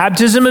this at the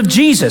baptism of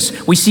Jesus.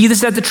 We see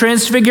this at the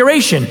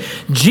transfiguration.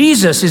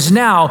 Jesus is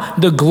now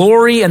the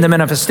glory and the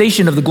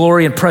manifestation of the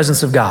glory and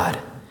presence of God,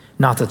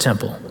 not the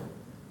temple.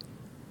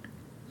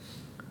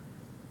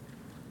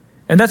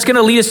 And that's going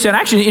to lead us to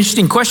actually an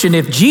interesting question.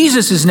 If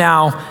Jesus is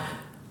now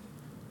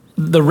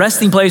the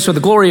resting place or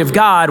the glory of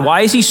God,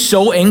 why is he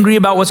so angry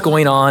about what's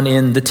going on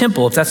in the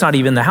temple if that's not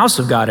even the house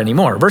of God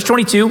anymore? Verse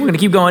 22, we're going to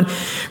keep going.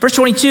 Verse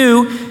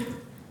 22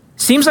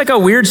 seems like a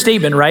weird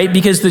statement, right?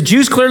 Because the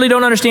Jews clearly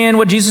don't understand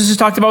what Jesus has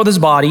talked about with his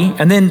body.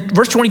 And then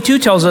verse 22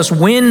 tells us,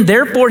 when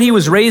therefore he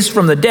was raised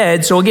from the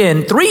dead. So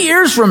again, 3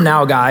 years from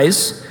now,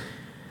 guys,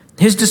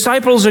 his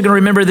disciples are going to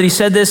remember that he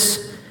said this,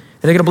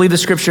 and they're going to believe the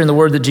scripture and the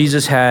word that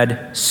Jesus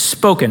had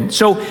spoken.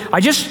 So I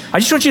just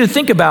want you to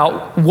think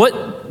about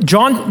what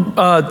John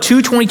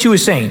 2:22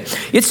 is saying.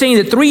 It's saying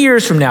that 3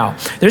 years from now,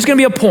 there's going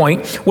to be a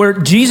point where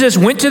Jesus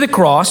went to the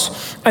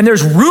cross, and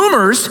there's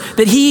rumors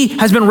that he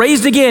has been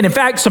raised again. In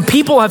fact, some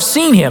people have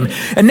seen him.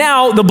 And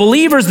now the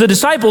believers, the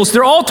disciples,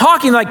 they're all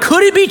talking like,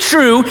 could it be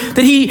true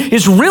that he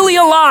is really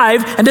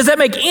alive? And does that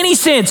make any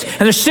sense?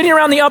 And they're sitting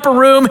around the upper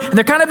room, and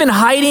they're kind of in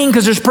hiding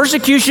because there's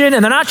persecution,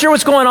 and they're not sure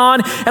what's going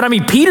on. And I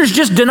mean, Peter's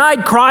just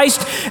denied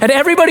Christ, and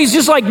everybody's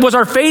just like, was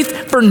our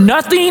faith for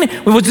nothing?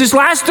 Was this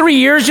last 3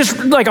 years just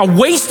like a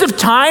waste of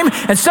time?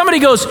 And somebody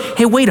goes,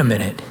 hey, wait a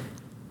minute.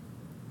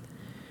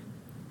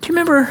 Do you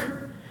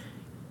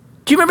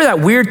remember that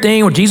weird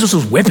thing where Jesus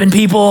was whipping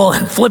people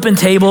and flipping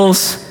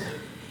tables?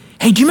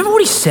 Hey, do you remember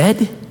what he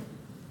said?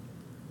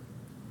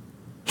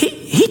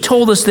 he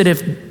told us that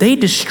if they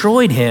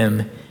destroyed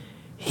him,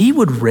 he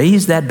would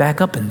raise that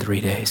back up in 3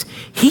 days.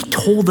 He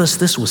told us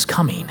this was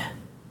coming.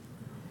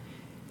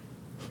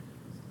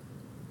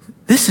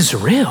 This is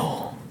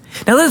real.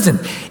 Now listen,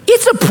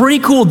 it's a pretty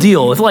cool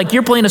deal. If like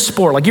you're playing a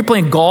sport, like you're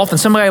playing golf and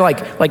somebody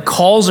like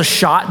calls a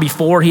shot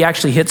before he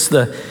actually hits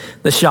the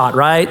shot,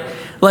 right?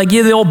 Like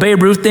the old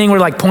Babe Ruth thing where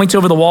like points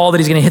over the wall that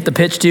he's gonna hit the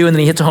pitch to and then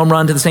he hits a home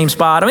run to the same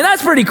spot. I mean,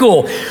 that's pretty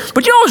cool.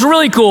 But you know what's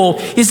really cool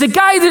is the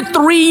guy that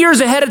 3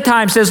 years ahead of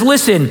time says,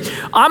 listen,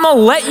 I'm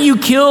gonna let you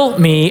kill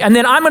me and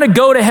then I'm gonna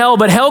go to hell,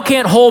 but hell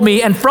can't hold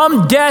me. And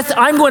from death,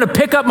 I'm going to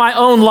pick up my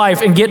own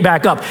life and get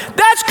back up.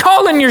 That's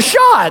calling your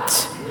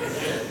shot.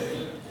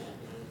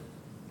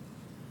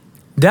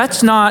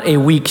 That's not a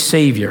weak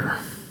Savior.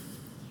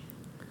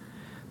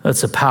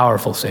 That's a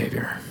powerful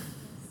Savior.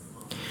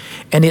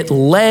 And it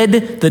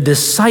led the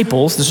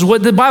disciples, this is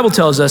what the Bible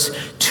tells us,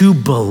 to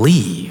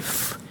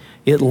believe.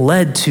 It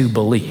led to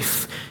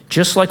belief.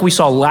 Just like we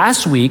saw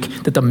last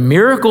week that the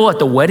miracle at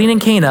the wedding in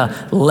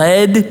Cana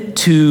led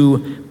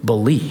to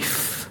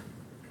belief.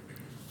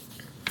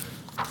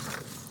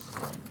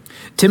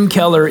 Tim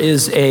Keller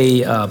is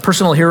a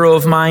personal hero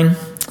of mine.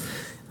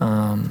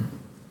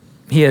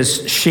 He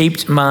has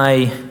shaped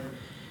my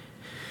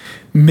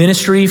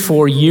ministry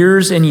for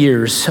years and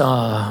years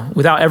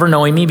without ever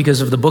knowing me because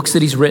of the books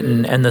that he's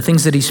written and the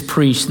things that he's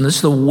preached. And this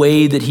is the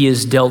way that he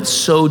has dealt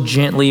so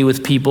gently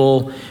with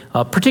people,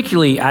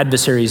 particularly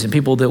adversaries and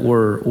people that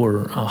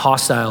were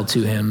hostile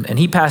to him. And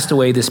he passed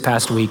away this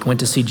past week, went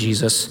to see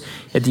Jesus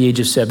at the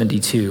age of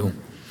 72.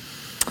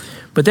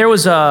 But there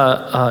was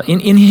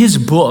in his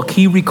book,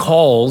 he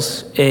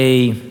recalls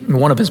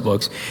one of his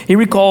books, he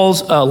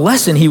recalls a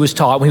lesson he was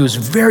taught when he was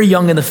very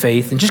young in the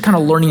faith and just kind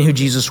of learning who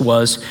Jesus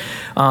was.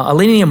 A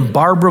lady named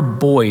Barbara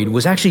Boyd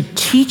was actually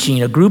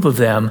teaching a group of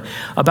them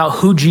about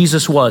who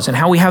Jesus was and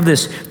how we have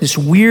this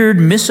weird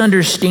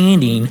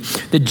misunderstanding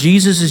that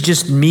Jesus is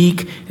just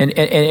meek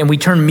and we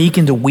turn meek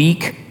into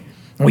weak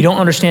and we don't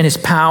understand his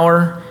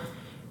power.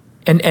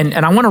 And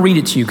I want to read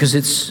it to you because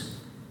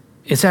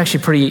it's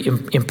actually pretty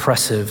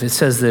impressive. It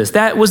says this: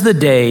 that was the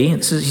day,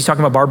 he's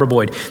talking about Barbara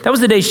Boyd, that was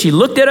the day she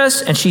looked at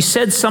us and she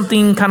said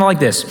something kind of like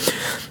this.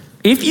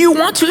 If you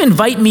want to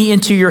invite me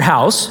into your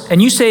house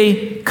and you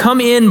say,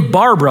 come in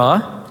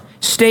Barbara,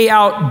 stay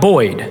out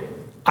Boyd,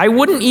 I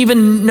wouldn't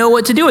even know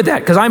what to do with that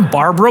because I'm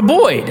Barbara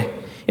Boyd.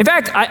 In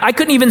fact, I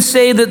couldn't even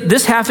say that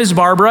this half is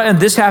Barbara and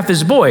this half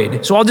is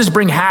Boyd. So I'll just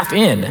bring half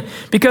in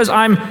because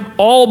I'm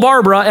all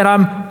Barbara and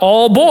I'm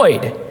all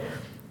Boyd.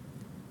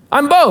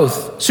 I'm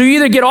both. So you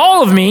either get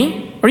all of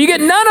me or you get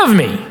none of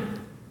me.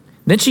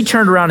 Then she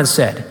turned around and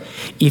said,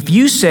 if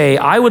you say,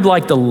 I would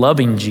like the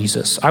loving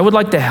Jesus, I would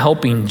like the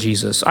helping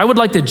Jesus, I would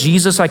like the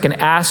Jesus I can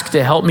ask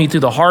to help me through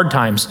the hard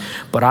times,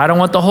 but I don't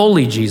want the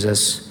holy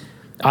Jesus.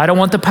 I don't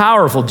want the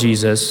powerful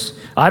Jesus.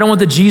 I don't want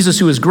the Jesus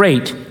who is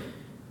great.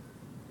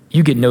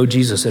 You get no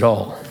Jesus at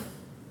all.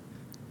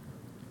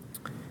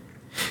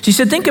 She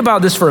said, think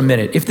about this for a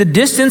minute. If the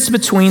distance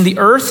between the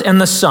earth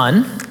and the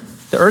sun,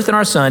 the earth and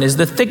our sun, is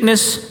the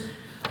thickness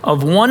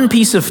of one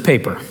piece of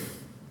paper,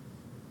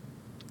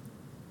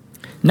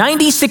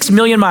 96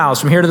 million miles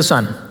from here to the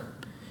sun.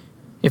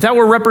 If that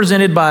were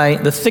represented by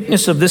the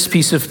thickness of this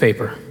piece of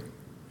paper,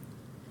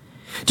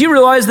 do you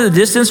realize that the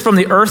distance from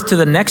the earth to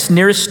the next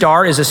nearest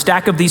star is a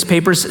stack of these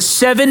papers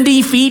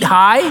 70 feet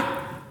high?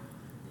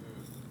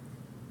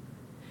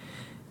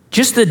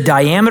 Just the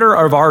diameter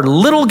of our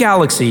little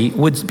galaxy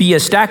would be a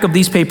stack of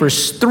these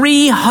papers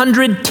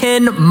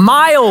 310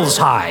 miles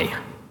high.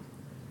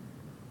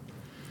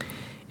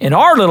 And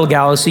our little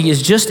galaxy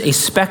is just a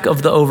speck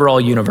of the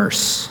overall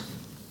universe.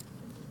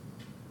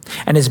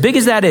 And as big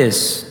as that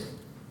is,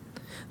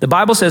 the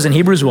Bible says in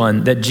Hebrews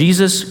 1 that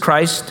Jesus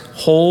Christ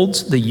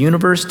holds the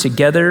universe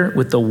together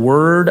with the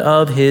word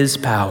of his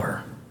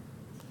power.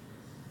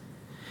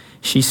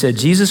 She said,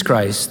 Jesus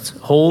Christ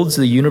holds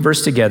the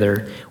universe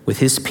together with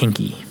his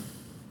pinky.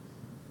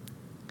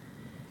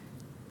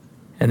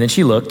 And then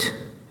she looked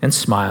and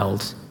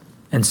smiled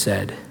and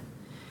said,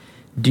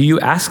 do you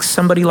ask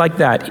somebody like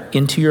that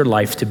into your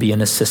life to be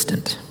an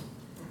assistant?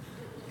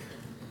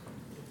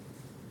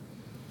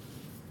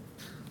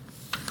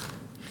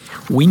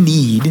 We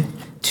need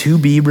to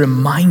be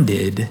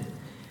reminded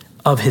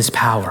of his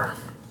power.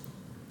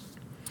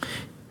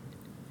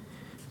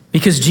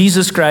 Because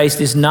Jesus Christ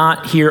is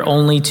not here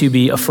only to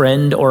be a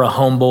friend or a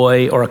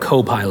homeboy or a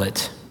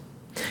co-pilot.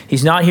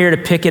 He's not here to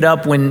pick it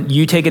up when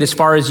you take it as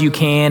far as you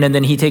can and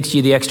then he takes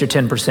you the extra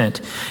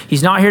 10%.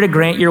 He's not here to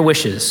grant your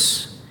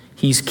wishes.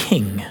 He's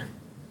king.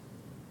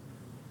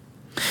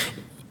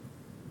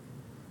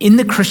 In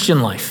the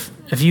Christian life,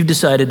 if you've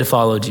decided to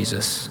follow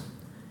Jesus,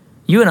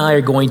 you and I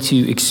are going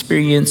to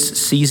experience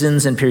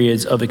seasons and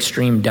periods of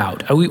extreme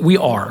doubt. We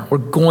are. We're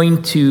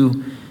going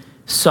to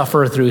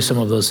suffer through some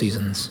of those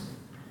seasons.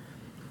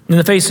 In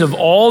the face of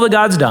all that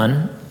God's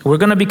done, we're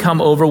going to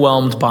become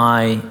overwhelmed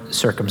by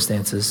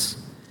circumstances.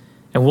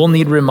 And we'll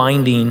need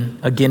reminding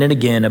again and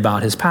again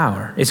about his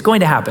power. It's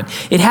going to happen.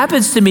 It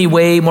happens to me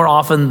way more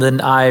often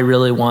than I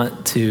really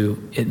want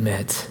to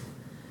admit.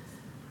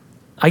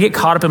 I get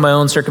caught up in my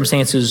own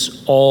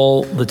circumstances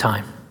all the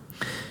time,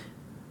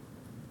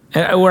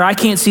 where I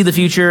can't see the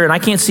future and I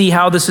can't see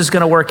how this is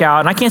going to work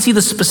out and I can't see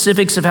the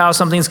specifics of how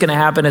something's going to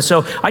happen. And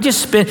so I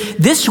just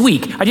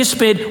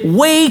spent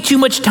way too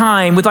much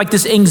time with like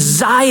this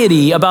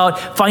anxiety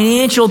about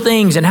financial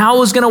things and how it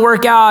was going to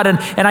work out. And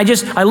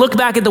I look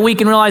back at the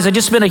week and realize I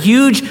just spent a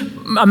huge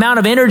amount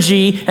of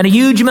energy and a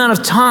huge amount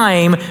of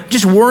time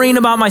just worrying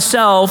about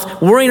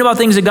myself, worrying about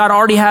things that God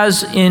already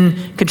has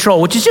in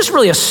control, which is just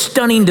really a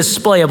stunning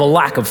display of a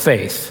lack of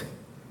faith.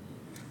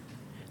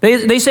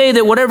 They say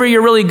that whatever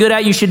you're really good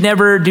at, you should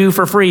never do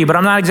for free, but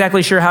I'm not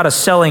exactly sure how to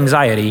sell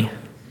anxiety.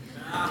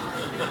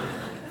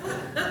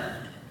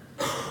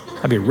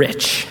 I'd be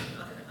rich.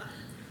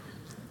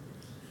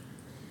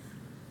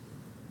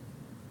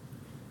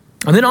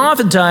 And then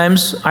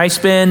oftentimes, I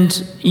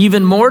spend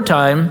even more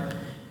time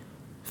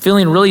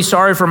feeling really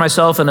sorry for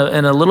myself and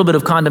a little bit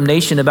of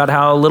condemnation about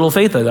how little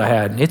faith that I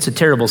had. It's a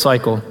terrible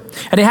cycle.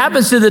 And it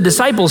happens to the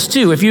disciples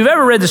too. If you've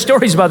ever read the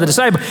stories about the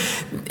disciples,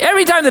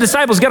 every time the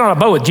disciples get on a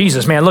boat with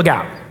Jesus, man, look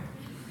out.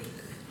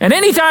 And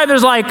anytime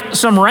there's like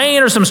some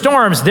rain or some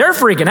storms, they're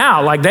freaking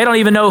out. Like they don't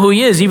even know who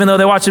he is, even though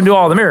they watch him do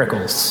all the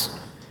miracles.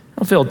 I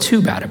don't feel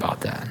too bad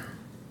about that.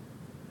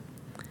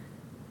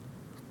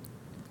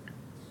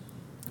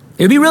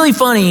 It'd be really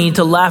funny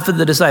to laugh at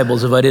the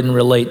disciples if I didn't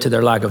relate to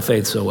their lack of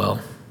faith so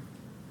well.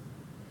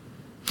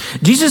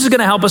 Jesus is going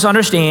to help us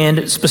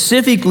understand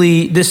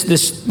specifically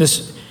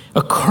this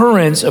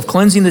occurrence of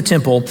cleansing the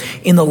temple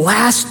in the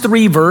last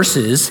 3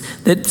 verses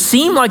that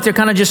seem like they're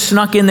kind of just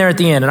snuck in there at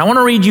the end. And I want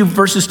to read you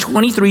verses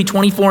 23,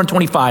 24, and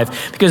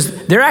 25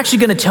 because they're actually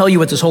going to tell you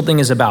what this whole thing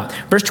is about.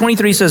 Verse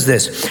 23 says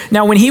this: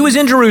 Now when he was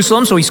in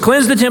Jerusalem, so he's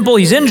cleansed the temple,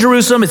 he's in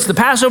Jerusalem, it's the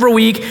Passover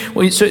week.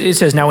 So it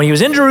says, now when he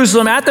was in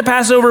Jerusalem at the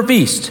Passover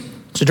feast,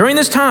 so during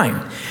this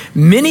time,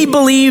 many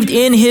believed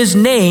in his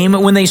name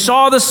when they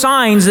saw the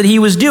signs that he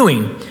was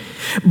doing.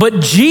 But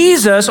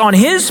Jesus, on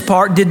his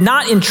part, did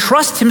not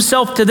entrust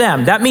himself to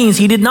them. That means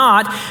he did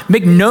not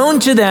make known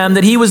to them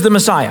that he was the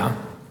Messiah,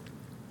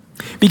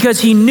 because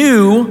he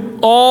knew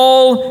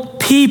all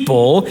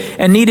people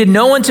and needed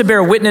no one to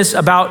bear witness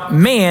about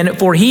man,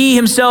 for he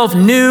himself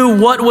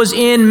knew what was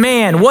in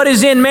man. What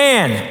is in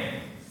man?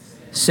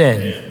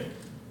 Sin.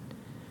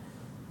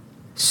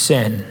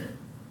 Sin.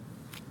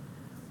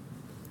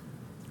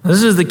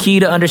 This is the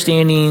key to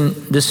understanding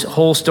this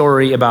whole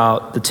story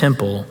about the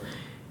temple.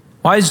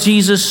 Why is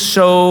Jesus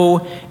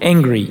so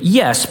angry?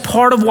 Yes,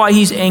 part of why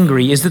he's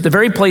angry is that the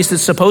very place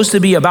that's supposed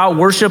to be about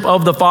worship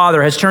of the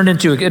Father has turned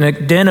into a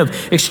den of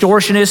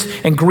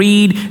extortionists and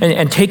greed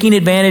and taking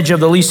advantage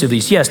of the least of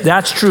these. Yes,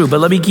 that's true, but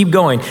let me keep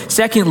going.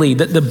 Secondly,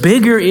 the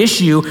bigger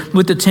issue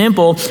with the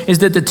temple is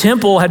that the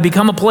temple had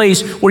become a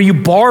place where you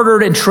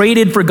bartered and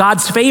traded for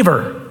God's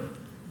favor.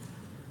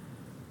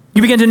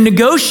 You began to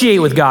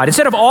negotiate with God.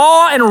 Instead of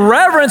awe and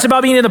reverence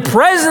about being in the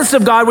presence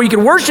of God where you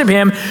can worship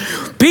him,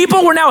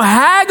 people were now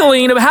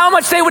haggling of how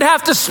much they would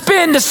have to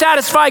spend to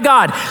satisfy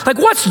God. Like,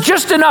 what's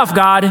just enough,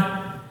 God?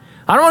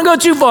 I don't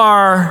want to go too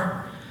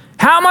far.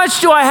 How much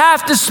do I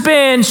have to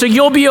spend so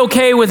you'll be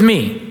okay with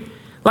me?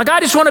 Like, I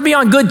just want to be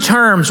on good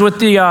terms with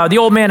the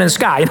old man in the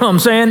sky. You know what I'm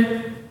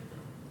saying?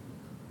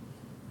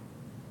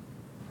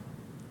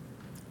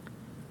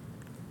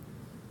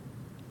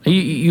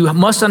 You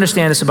must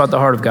understand this about the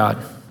heart of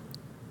God.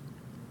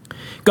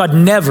 God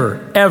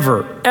never,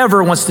 ever,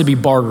 ever wants to be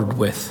bartered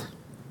with.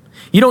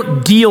 You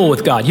don't deal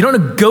with God. You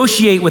don't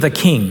negotiate with a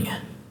king.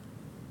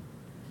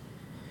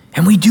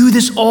 And we do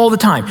this all the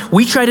time.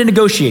 We try to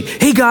negotiate.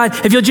 Hey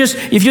God, if you'll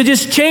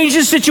just change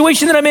this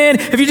situation that I'm in,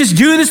 if you just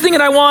do this thing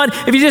that I want,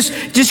 if you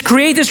just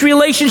create this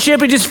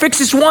relationship and just fix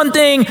this one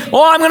thing,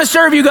 I'm going to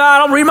serve you,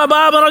 God. I'll read my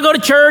Bible and I'll go to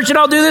church and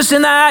I'll do this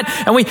and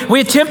that. And we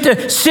attempt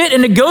to sit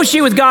and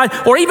negotiate with God,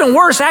 or even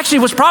worse, actually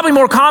what's probably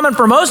more common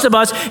for most of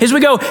us is we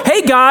go,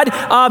 hey God,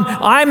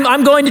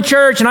 I'm going to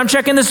church and I'm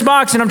checking this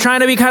box and I'm trying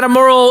to be kind of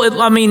moral.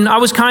 I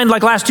was kind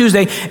like last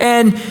Tuesday,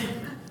 and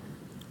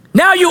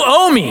now you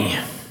owe me.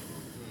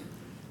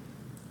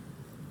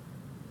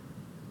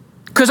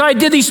 Because I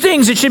did these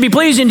things that should be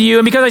pleasing to you,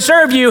 and because I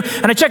served you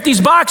and I checked these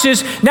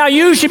boxes, now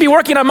you should be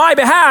working on my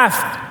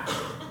behalf.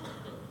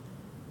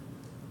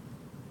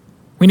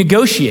 We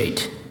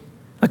negotiate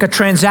like a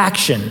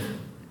transaction.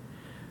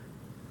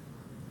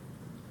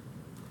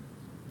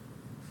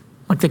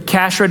 Like the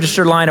cash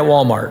register line at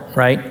Walmart,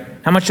 right?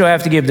 How much do I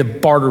have to give to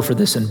barter for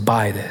this and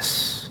buy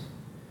this?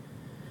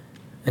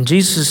 And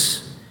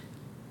Jesus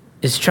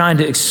is trying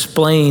to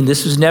explain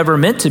this was never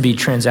meant to be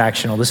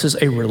transactional. This is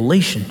a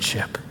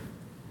relationship.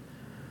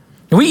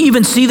 We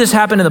even see this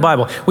happen in the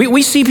Bible.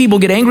 We see people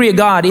get angry at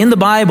God in the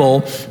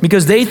Bible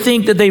because they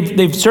think that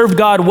they've served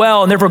God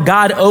well and therefore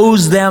God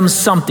owes them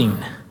something.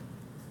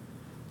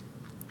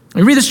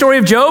 You read the story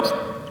of Job.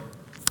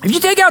 If you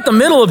take out the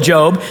middle of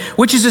Job,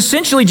 which is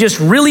essentially just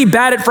really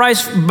bad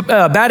advice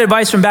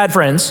from bad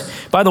friends,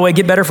 by the way,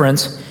 get better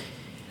friends.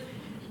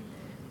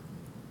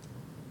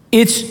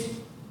 It's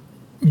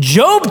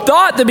Job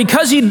thought that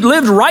because he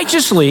lived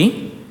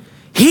righteously,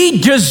 he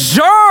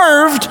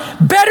deserved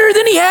better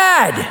than he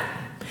had.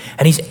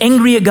 And he's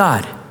angry at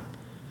God.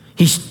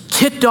 He's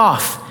ticked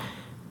off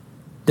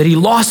that he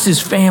lost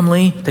his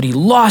family, that he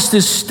lost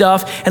his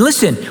stuff. And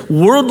listen,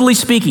 worldly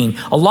speaking,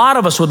 a lot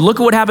of us would look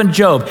at what happened to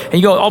Job and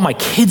you go, oh, my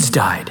kids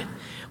died.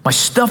 My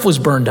stuff was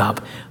burned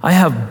up. I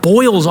have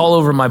boils all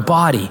over my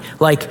body.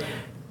 Like,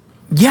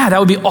 yeah, that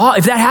would be awful.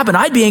 If that happened,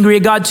 I'd be angry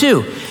at God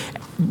too.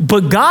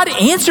 But God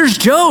answers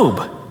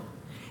Job.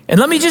 And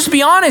let me just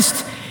be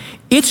honest,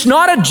 it's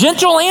not a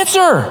gentle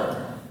answer.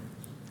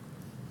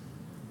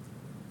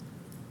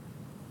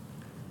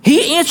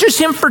 He answers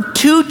him for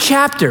 2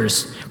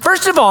 chapters.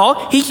 First of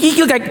all,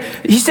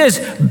 he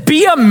says,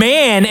 be a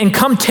man and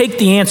come take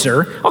the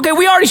answer. Okay,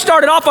 we already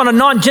started off on a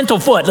non-gentle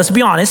foot, let's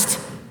be honest.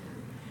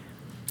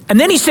 And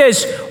then he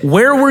says,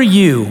 where were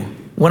you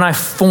when I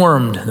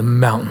formed the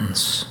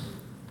mountains?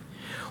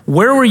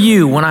 Where were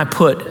you when I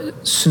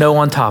put snow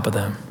on top of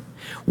them?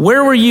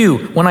 Where were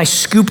you when I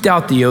scooped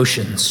out the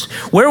oceans?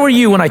 Where were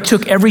you when I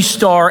took every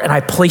star and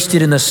I placed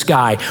it in the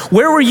sky?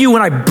 Where were you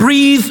when I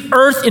breathed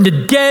earth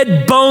into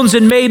dead bones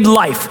and made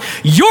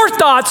life? Your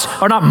thoughts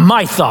are not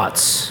my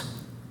thoughts.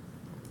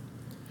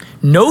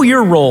 Know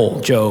your role,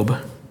 Job.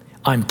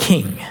 I'm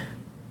king.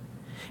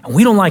 And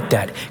we don't like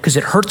that because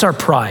it hurts our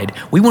pride.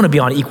 We want to be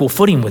on equal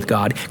footing with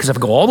God because if I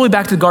go all the way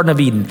back to the Garden of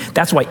Eden,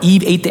 that's why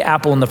Eve ate the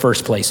apple in the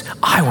first place.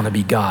 I want to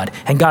be God.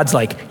 And God's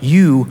like,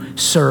 you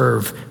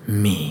serve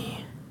me.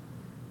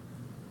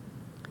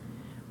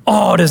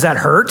 Oh, does that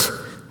hurt?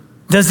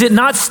 Does it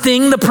not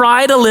sting the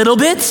pride a little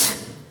bit?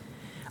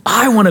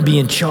 I want to be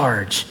in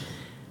charge.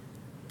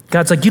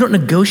 God's like, you don't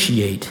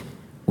negotiate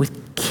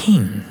with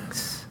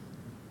kings.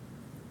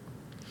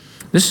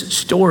 This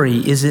story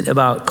isn't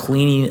about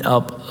cleaning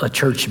up a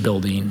church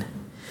building.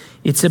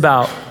 It's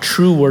about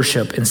true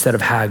worship instead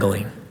of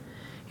haggling.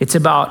 It's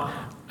about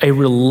a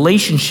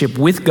relationship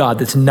with God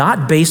that's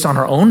not based on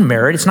our own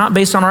merit. It's not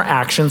based on our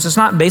actions. It's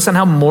not based on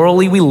how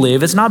morally we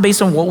live. It's not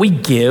based on what we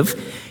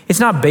give. It's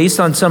not based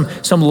on some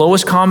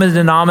lowest common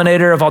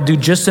denominator of I'll do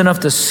just enough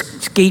to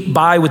skate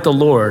by with the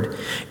Lord.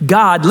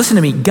 God, listen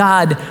to me,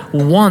 God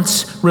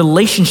wants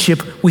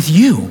relationship with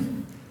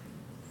you.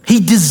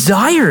 He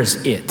desires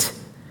it.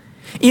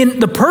 In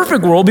the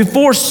perfect world,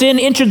 before sin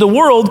entered the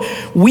world,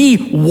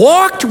 we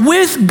walked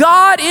with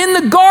God in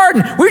the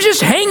garden. We're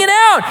just hanging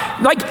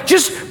out, like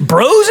just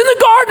bros in the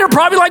garden are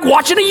probably like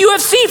watching a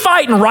UFC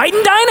fight and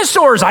riding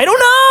dinosaurs. I don't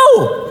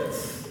know.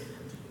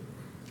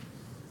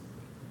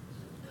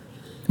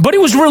 But it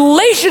was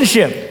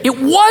relationship. It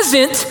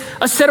wasn't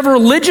a set of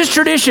religious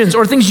traditions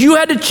or things you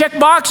had to check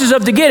boxes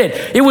of to get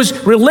it. It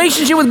was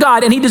relationship with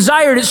God, and he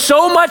desired it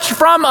so much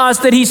from us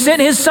that he sent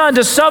his son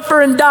to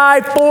suffer and die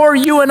for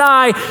you and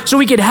I so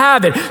we could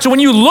have it. So when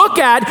you look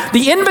at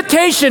the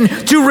invitation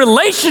to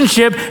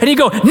relationship and you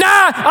go, nah,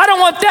 I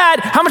don't want that.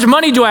 How much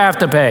money do I have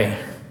to pay?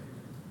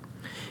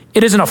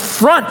 It is an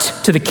affront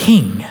to the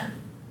king.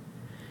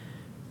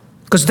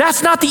 Because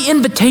that's not the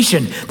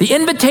invitation. The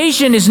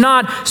invitation is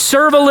not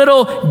serve a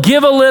little,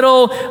 give a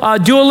little,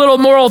 do a little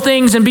moral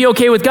things and be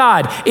okay with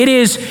God. It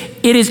is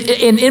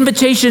an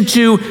invitation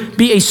to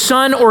be a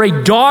son or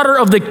a daughter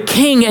of the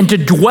king and to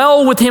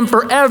dwell with him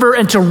forever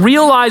and to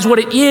realize what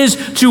it is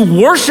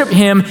to worship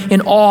him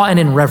in awe and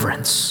in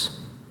reverence.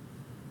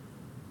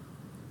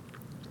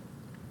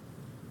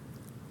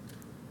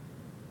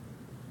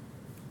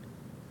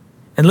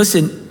 And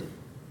listen,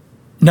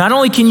 not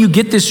only can you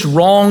get this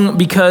wrong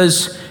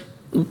because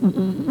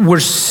we're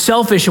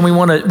selfish and we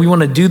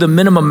want to do the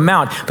minimum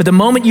amount. But the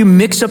moment you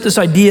mix up this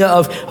idea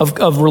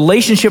of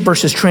relationship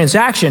versus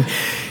transaction,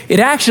 it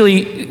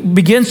actually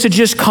begins to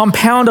just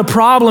compound a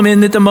problem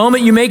in that the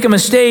moment you make a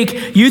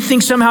mistake, you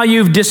think somehow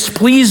you've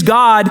displeased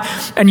God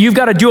and you've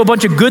got to do a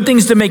bunch of good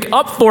things to make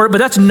up for it, but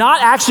that's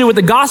not actually what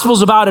the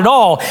gospel's about at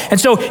all. And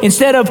so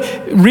instead of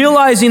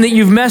realizing that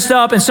you've messed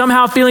up and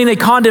somehow feeling a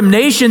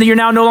condemnation that you're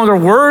now no longer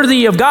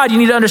worthy of God, you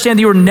need to understand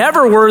that you were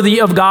never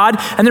worthy of God,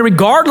 and that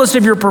regardless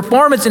of your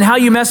performance and how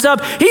you messed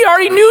up, he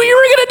already knew you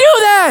were going to do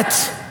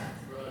that.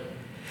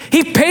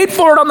 He paid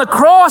for it on the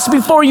cross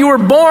before you were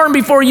born,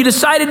 before you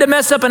decided to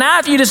mess up, and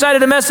after you decided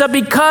to mess up,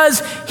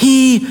 because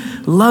he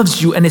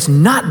loves you. And it's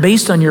not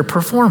based on your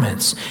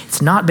performance.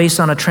 It's not based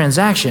on a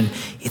transaction.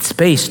 It's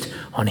based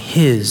on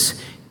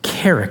his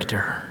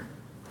character.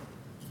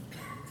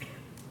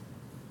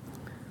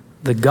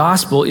 The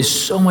gospel is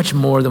so much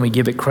more than we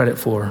give it credit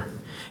for.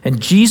 And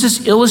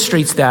Jesus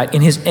illustrates that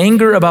in his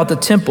anger about the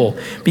temple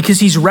because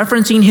he's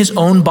referencing his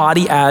own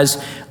body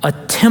as a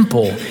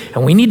temple.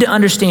 And we need to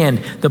understand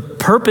the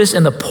purpose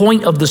and the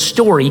point of the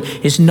story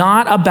is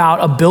not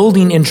about a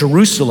building in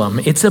Jerusalem.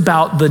 It's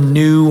about the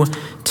new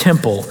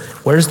temple.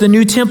 Where's the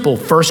new temple?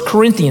 1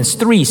 Corinthians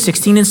 3,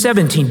 16 and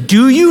 17.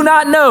 Do you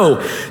not know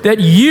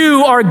that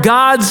you are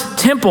God's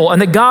temple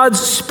and that God's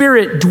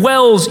Spirit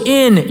dwells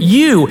in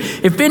you?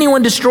 If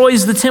anyone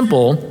destroys the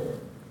temple,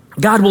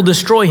 God will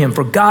destroy him,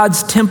 for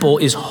God's temple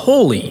is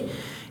holy,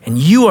 and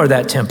you are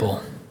that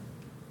temple.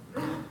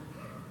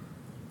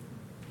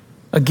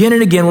 Again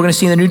and again, we're going to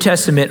see in the New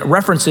Testament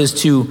references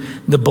to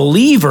the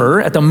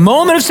believer. At the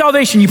moment of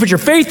salvation, you put your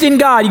faith in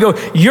God. You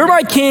go, you're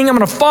my king. I'm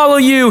going to follow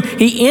you.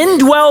 He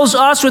indwells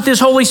us with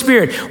his Holy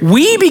Spirit.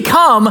 We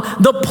become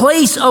the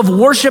place of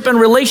worship and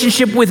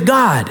relationship with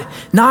God,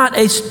 not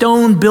a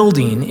stone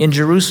building in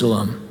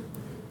Jerusalem.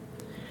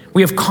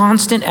 We have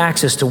constant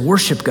access to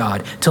worship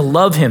God, to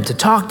love him, to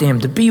talk to him,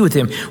 to be with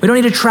him. We don't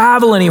need to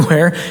travel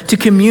anywhere to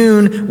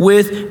commune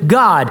with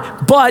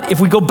God. But if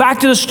we go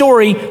back to the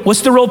story, what's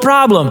the real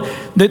problem?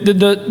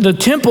 The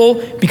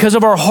temple, because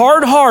of our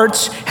hard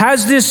hearts,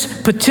 has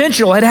this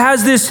potential. It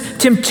has this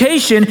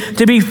temptation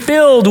to be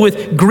filled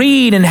with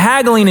greed and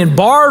haggling and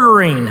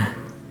bartering.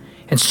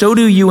 And so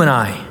do you and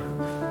I.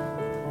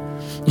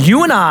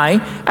 You and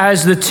I,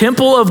 as the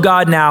temple of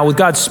God now, with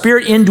God's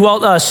Spirit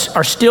indwelt us,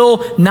 are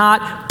still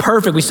not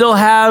perfect. We still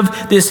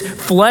have this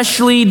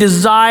fleshly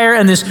desire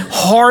and this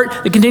heart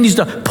that continues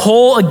to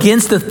pull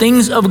against the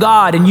things of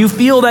God. And you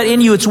feel that in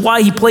you. It's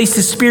why he placed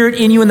his Spirit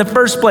in you in the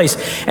first place.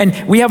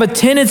 And we have a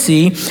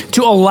tendency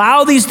to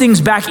allow these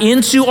things back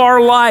into our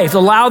life,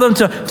 allow them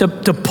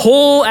to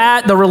pull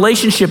at the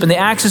relationship and the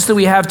access that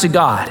we have to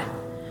God.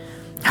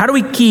 How do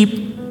we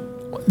keep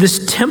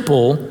this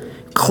temple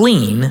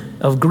clean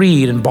of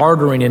greed and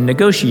bartering and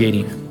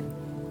negotiating?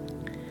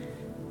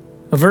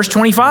 Verse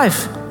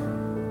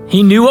 25,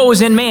 he knew what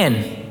was in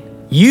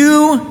man.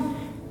 You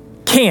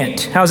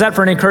can't. How's that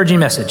for an encouraging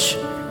message?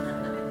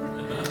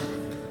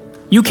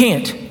 You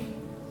can't.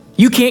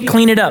 You can't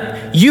clean it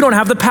up. You don't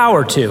have the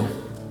power to.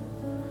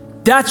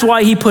 That's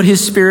why he put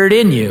his Spirit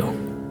in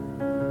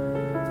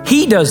you.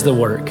 He does the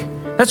work.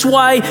 That's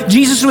why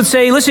Jesus would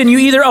say, listen, you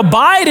either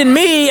abide in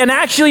me and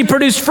actually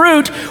produce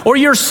fruit, or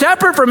you're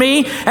separate from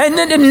me and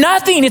then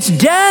nothing. It's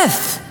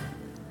death.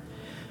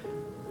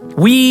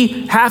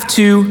 We have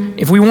to,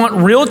 if we want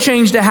real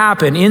change to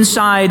happen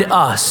inside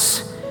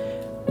us,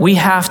 we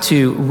have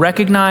to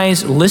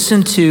recognize,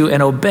 listen to,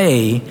 and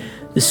obey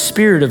the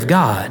Spirit of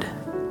God.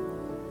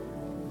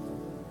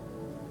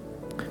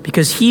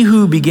 Because he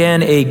who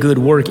began a good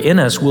work in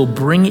us will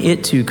bring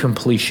it to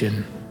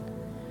completion.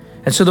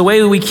 And so the way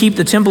that we keep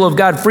the temple of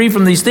God free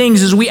from these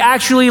things is we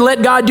actually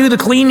let God do the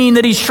cleaning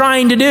that he's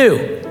trying to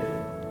do.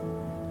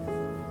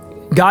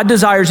 God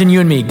desires in you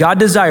and me. God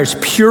desires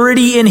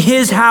purity in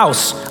his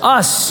house,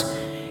 us,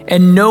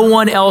 and no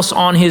one else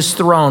on his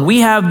throne. We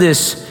have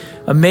this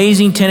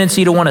amazing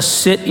tendency to want to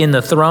sit in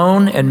the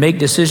throne and make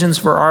decisions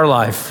for our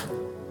life.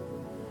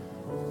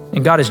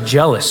 And God is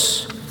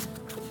jealous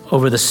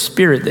over the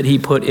Spirit that he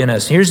put in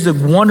us. Here's the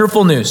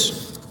wonderful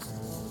news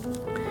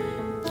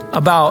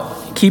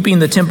about keeping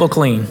the temple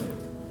clean.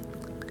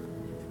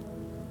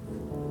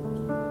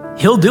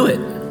 He'll do it.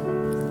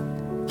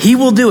 He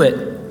will do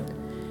it.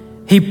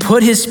 He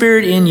put his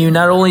Spirit in you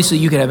not only so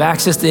you can have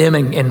access to him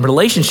and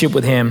relationship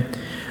with him,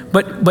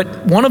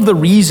 but one of the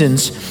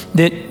reasons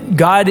that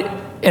God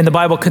and the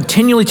Bible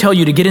continually tell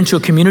you to get into a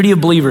community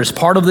of believers,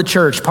 part of the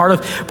church, part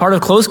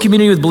of close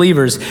community with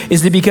believers,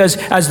 is that because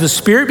as the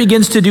Spirit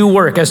begins to do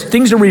work, as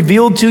things are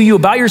revealed to you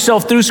about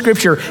yourself through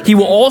Scripture, he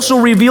will also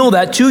reveal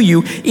that to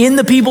you in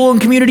the people and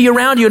community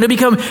around you, and it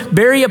become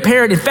very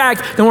apparent. In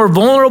fact, the more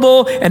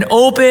vulnerable and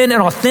open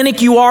and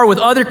authentic you are with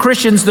other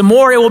Christians, the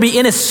more it will be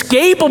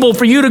inescapable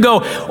for you to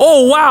go,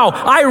 oh wow,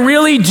 I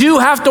really do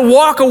have to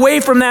walk away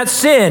from that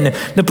sin.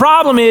 The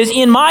problem is,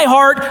 in my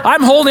heart,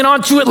 I'm holding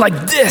on to it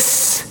like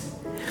this.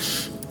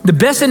 The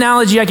best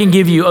analogy I can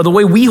give you of the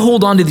way we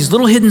hold on to these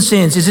little hidden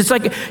sins is it's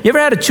like, you ever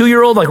had a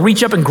 2-year-old like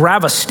reach up and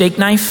grab a steak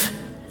knife?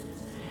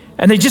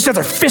 And they just have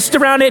their fist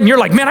around it and you're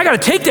like, man, I gotta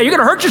take that, you're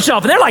gonna hurt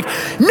yourself. And they're like,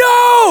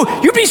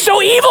 no, you'd be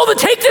so evil to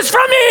take this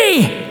from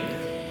me.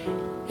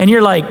 And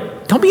you're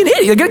like, don't be an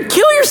idiot, you're gonna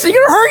kill yourself,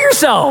 you're gonna hurt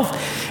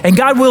yourself. And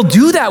God will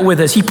do that with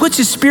us. He puts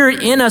his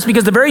Spirit in us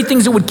because the very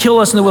things that would kill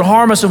us and that would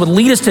harm us and would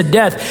lead us to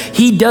death,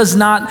 he does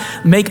not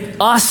make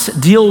us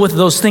deal with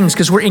those things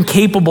because we're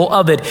incapable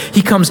of it.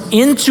 He comes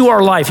into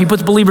our life. He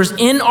puts believers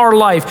in our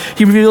life.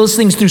 He reveals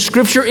things through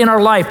Scripture in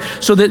our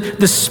life so that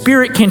the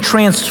Spirit can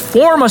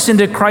transform us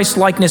into Christ's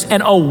likeness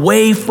and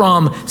away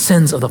from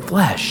sins of the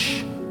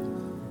flesh.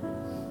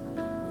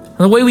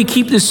 And the way we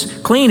keep this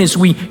clean is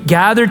we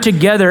gather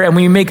together and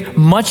we make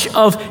much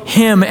of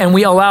him and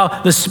we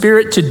allow the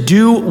Spirit to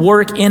do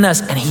work in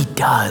us, and he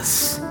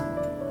does.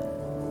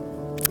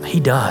 He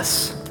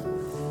does.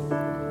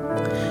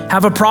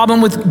 Have a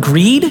problem with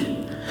greed?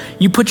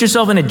 You put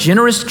yourself in a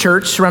generous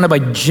church surrounded by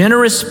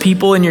generous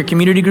people in your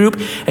community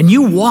group, and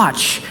you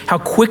watch how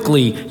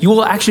quickly you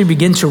will actually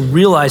begin to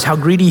realize how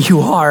greedy you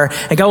are,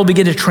 and God will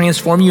begin to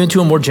transform you into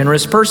a more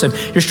generous person.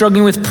 You're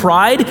struggling with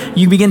pride,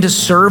 you begin to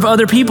serve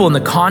other people in the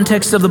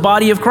context of the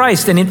body of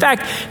Christ. And in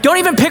fact, don't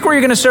even pick where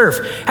you're gonna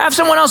serve. Have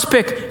someone else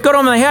pick. Go to them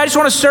and like, hey, I just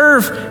wanna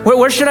serve.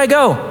 Where should I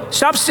go?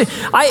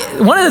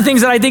 One of the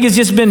things that I think has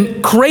just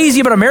been crazy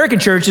about American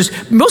church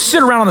is most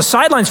sit around on the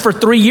sidelines for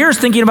 3 years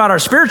thinking about our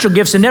spiritual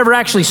gifts and never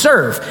actually serve.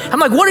 I'm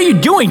like, what are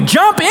you doing?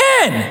 Jump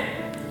in.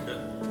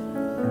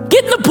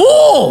 Get in the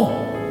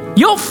pool.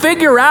 You'll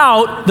figure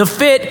out the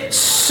fit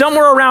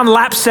somewhere around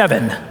lap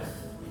 7.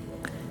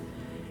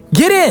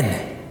 Get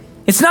in.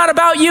 It's not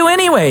about you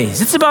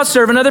anyways. It's about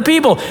serving other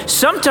people.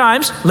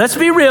 Sometimes, let's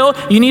be real,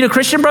 you need a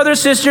Christian brother or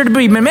sister to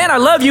be, man, I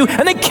love you,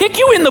 and they kick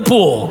you in the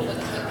pool.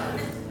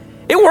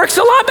 It works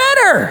a lot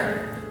better.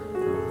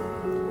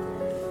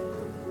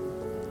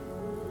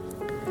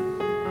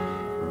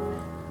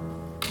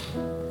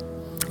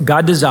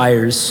 God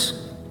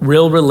desires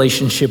real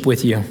relationship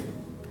with you.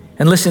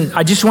 And listen,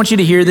 I just want you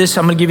to hear this.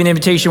 I'm going to give you an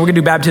invitation. We're going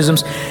to do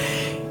baptisms.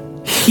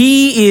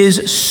 He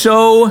is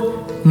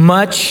so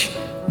much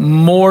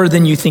more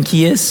than you think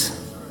he is.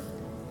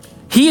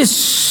 He is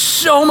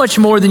so much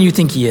more than you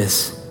think he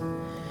is.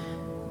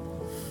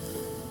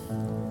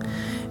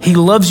 He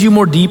loves you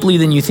more deeply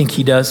than you think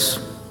he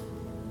does.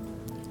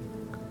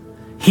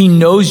 He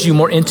knows you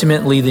more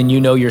intimately than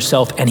you know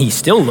yourself, and he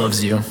still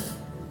loves you,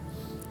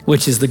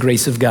 which is the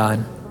grace of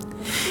God.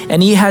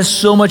 And he has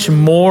so much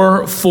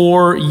more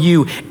for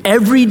you.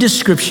 Every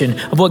description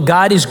of what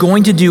God is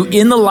going to do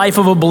in the life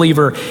of a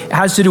believer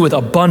has to do with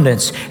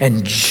abundance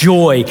and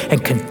joy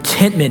and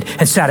contentment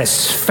and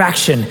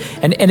satisfaction.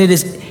 And it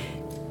is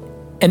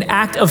an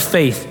act of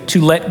faith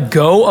to let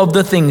go of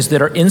the things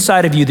that are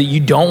inside of you that you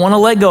don't want to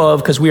let go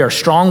of, because we are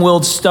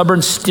strong-willed,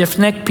 stubborn,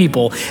 stiff-necked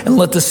people, and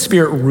let the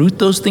Spirit root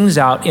those things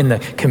out in the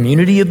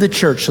community of the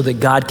church so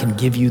that God can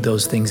give you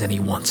those things, and he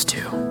wants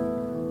to.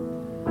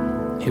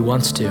 He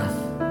wants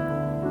to.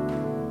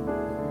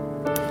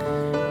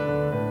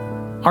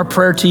 Our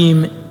prayer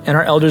team and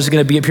our elders are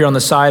going to be up here on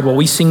the side while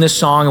we sing this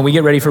song and we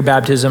get ready for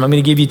baptism. I'm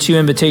going to give you two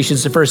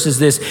invitations. The first is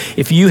this: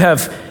 if you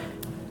have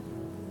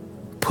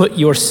put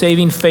your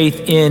saving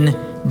faith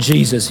in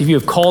Jesus, if you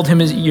have called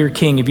him as your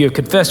king, if you have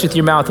confessed with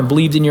your mouth and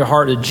believed in your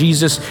heart that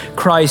Jesus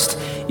Christ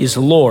is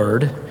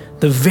Lord,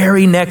 the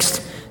very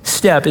next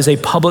step is a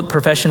public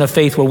profession of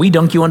faith where we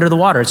dunk you under the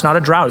water. It's not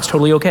a drought. It's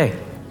totally okay.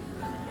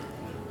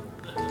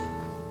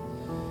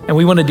 And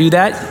we want to do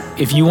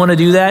that. If you want to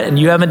do that and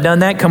you haven't done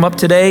that, come up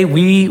today.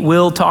 We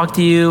will talk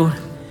to you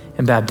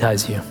and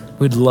baptize you.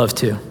 We'd love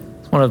to.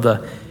 It's one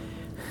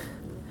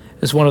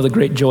of the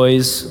great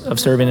joys of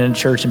serving in a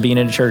church and being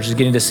in a church is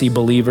getting to see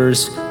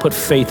believers put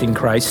faith in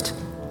Christ.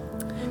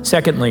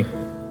 Secondly,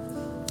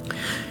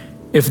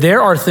 if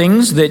there are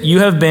things that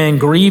you have been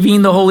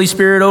grieving the Holy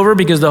Spirit over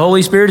because the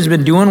Holy Spirit has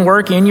been doing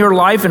work in your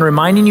life and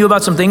reminding you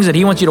about some things that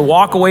he wants you to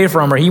walk away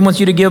from, or he wants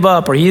you to give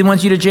up, or he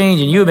wants you to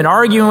change, and you have been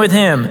arguing with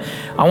him,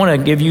 I want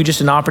to give you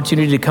just an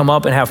opportunity to come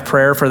up and have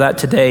prayer for that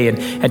today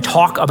and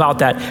talk about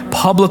that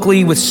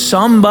publicly with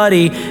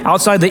somebody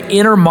outside the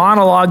inner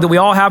monologue that we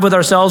all have with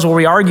ourselves where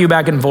we argue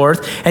back and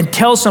forth, and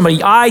tell somebody,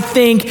 I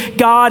think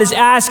God is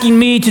asking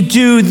me to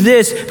do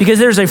this, because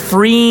there's a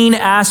freeing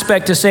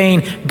aspect to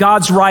saying,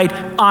 God's right,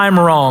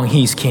 I'm wrong,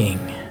 he's king.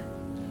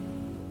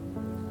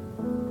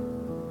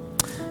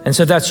 And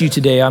so if that's you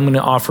today, I'm going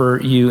to offer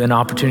you an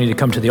opportunity to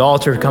come to the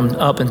altar, come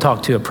up and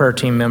talk to a prayer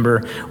team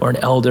member or an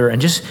elder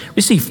and just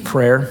receive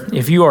prayer.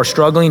 If you are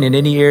struggling in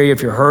any area,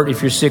 if you're hurt,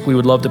 if you're sick, we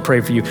would love to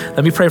pray for you.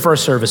 Let me pray for our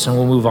service and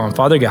we'll move on.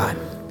 Father God,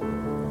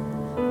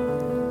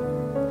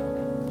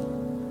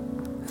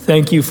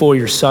 thank you for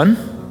your son.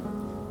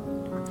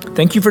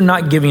 Thank you for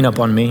not giving up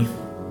on me.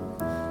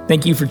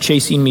 Thank you for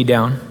chasing me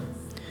down.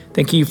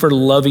 Thank you for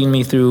loving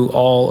me through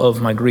all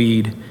of my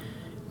greed,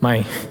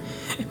 my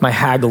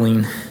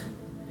haggling,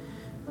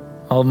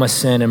 all of my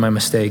sin and my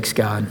mistakes,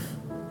 God.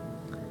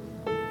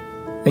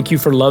 Thank you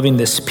for loving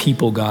this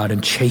people, God,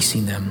 and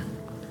chasing them.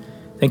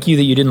 Thank you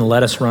that you didn't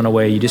let us run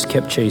away. You just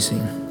kept chasing.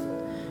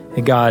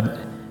 And God,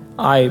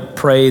 I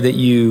pray that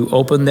you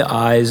open the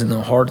eyes and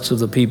the hearts of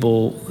the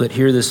people that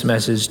hear this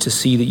message to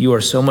see that you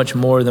are so much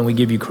more than we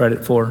give you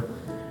credit for.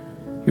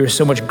 You are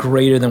so much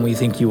greater than we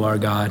think you are,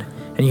 God.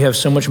 And you have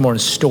so much more in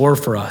store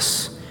for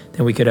us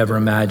than we could ever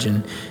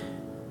imagine.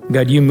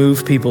 God, you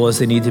move people as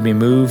they need to be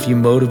moved. You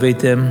motivate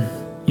them.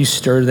 You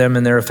stir them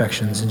in their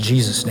affections. In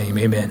Jesus' name,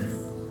 amen.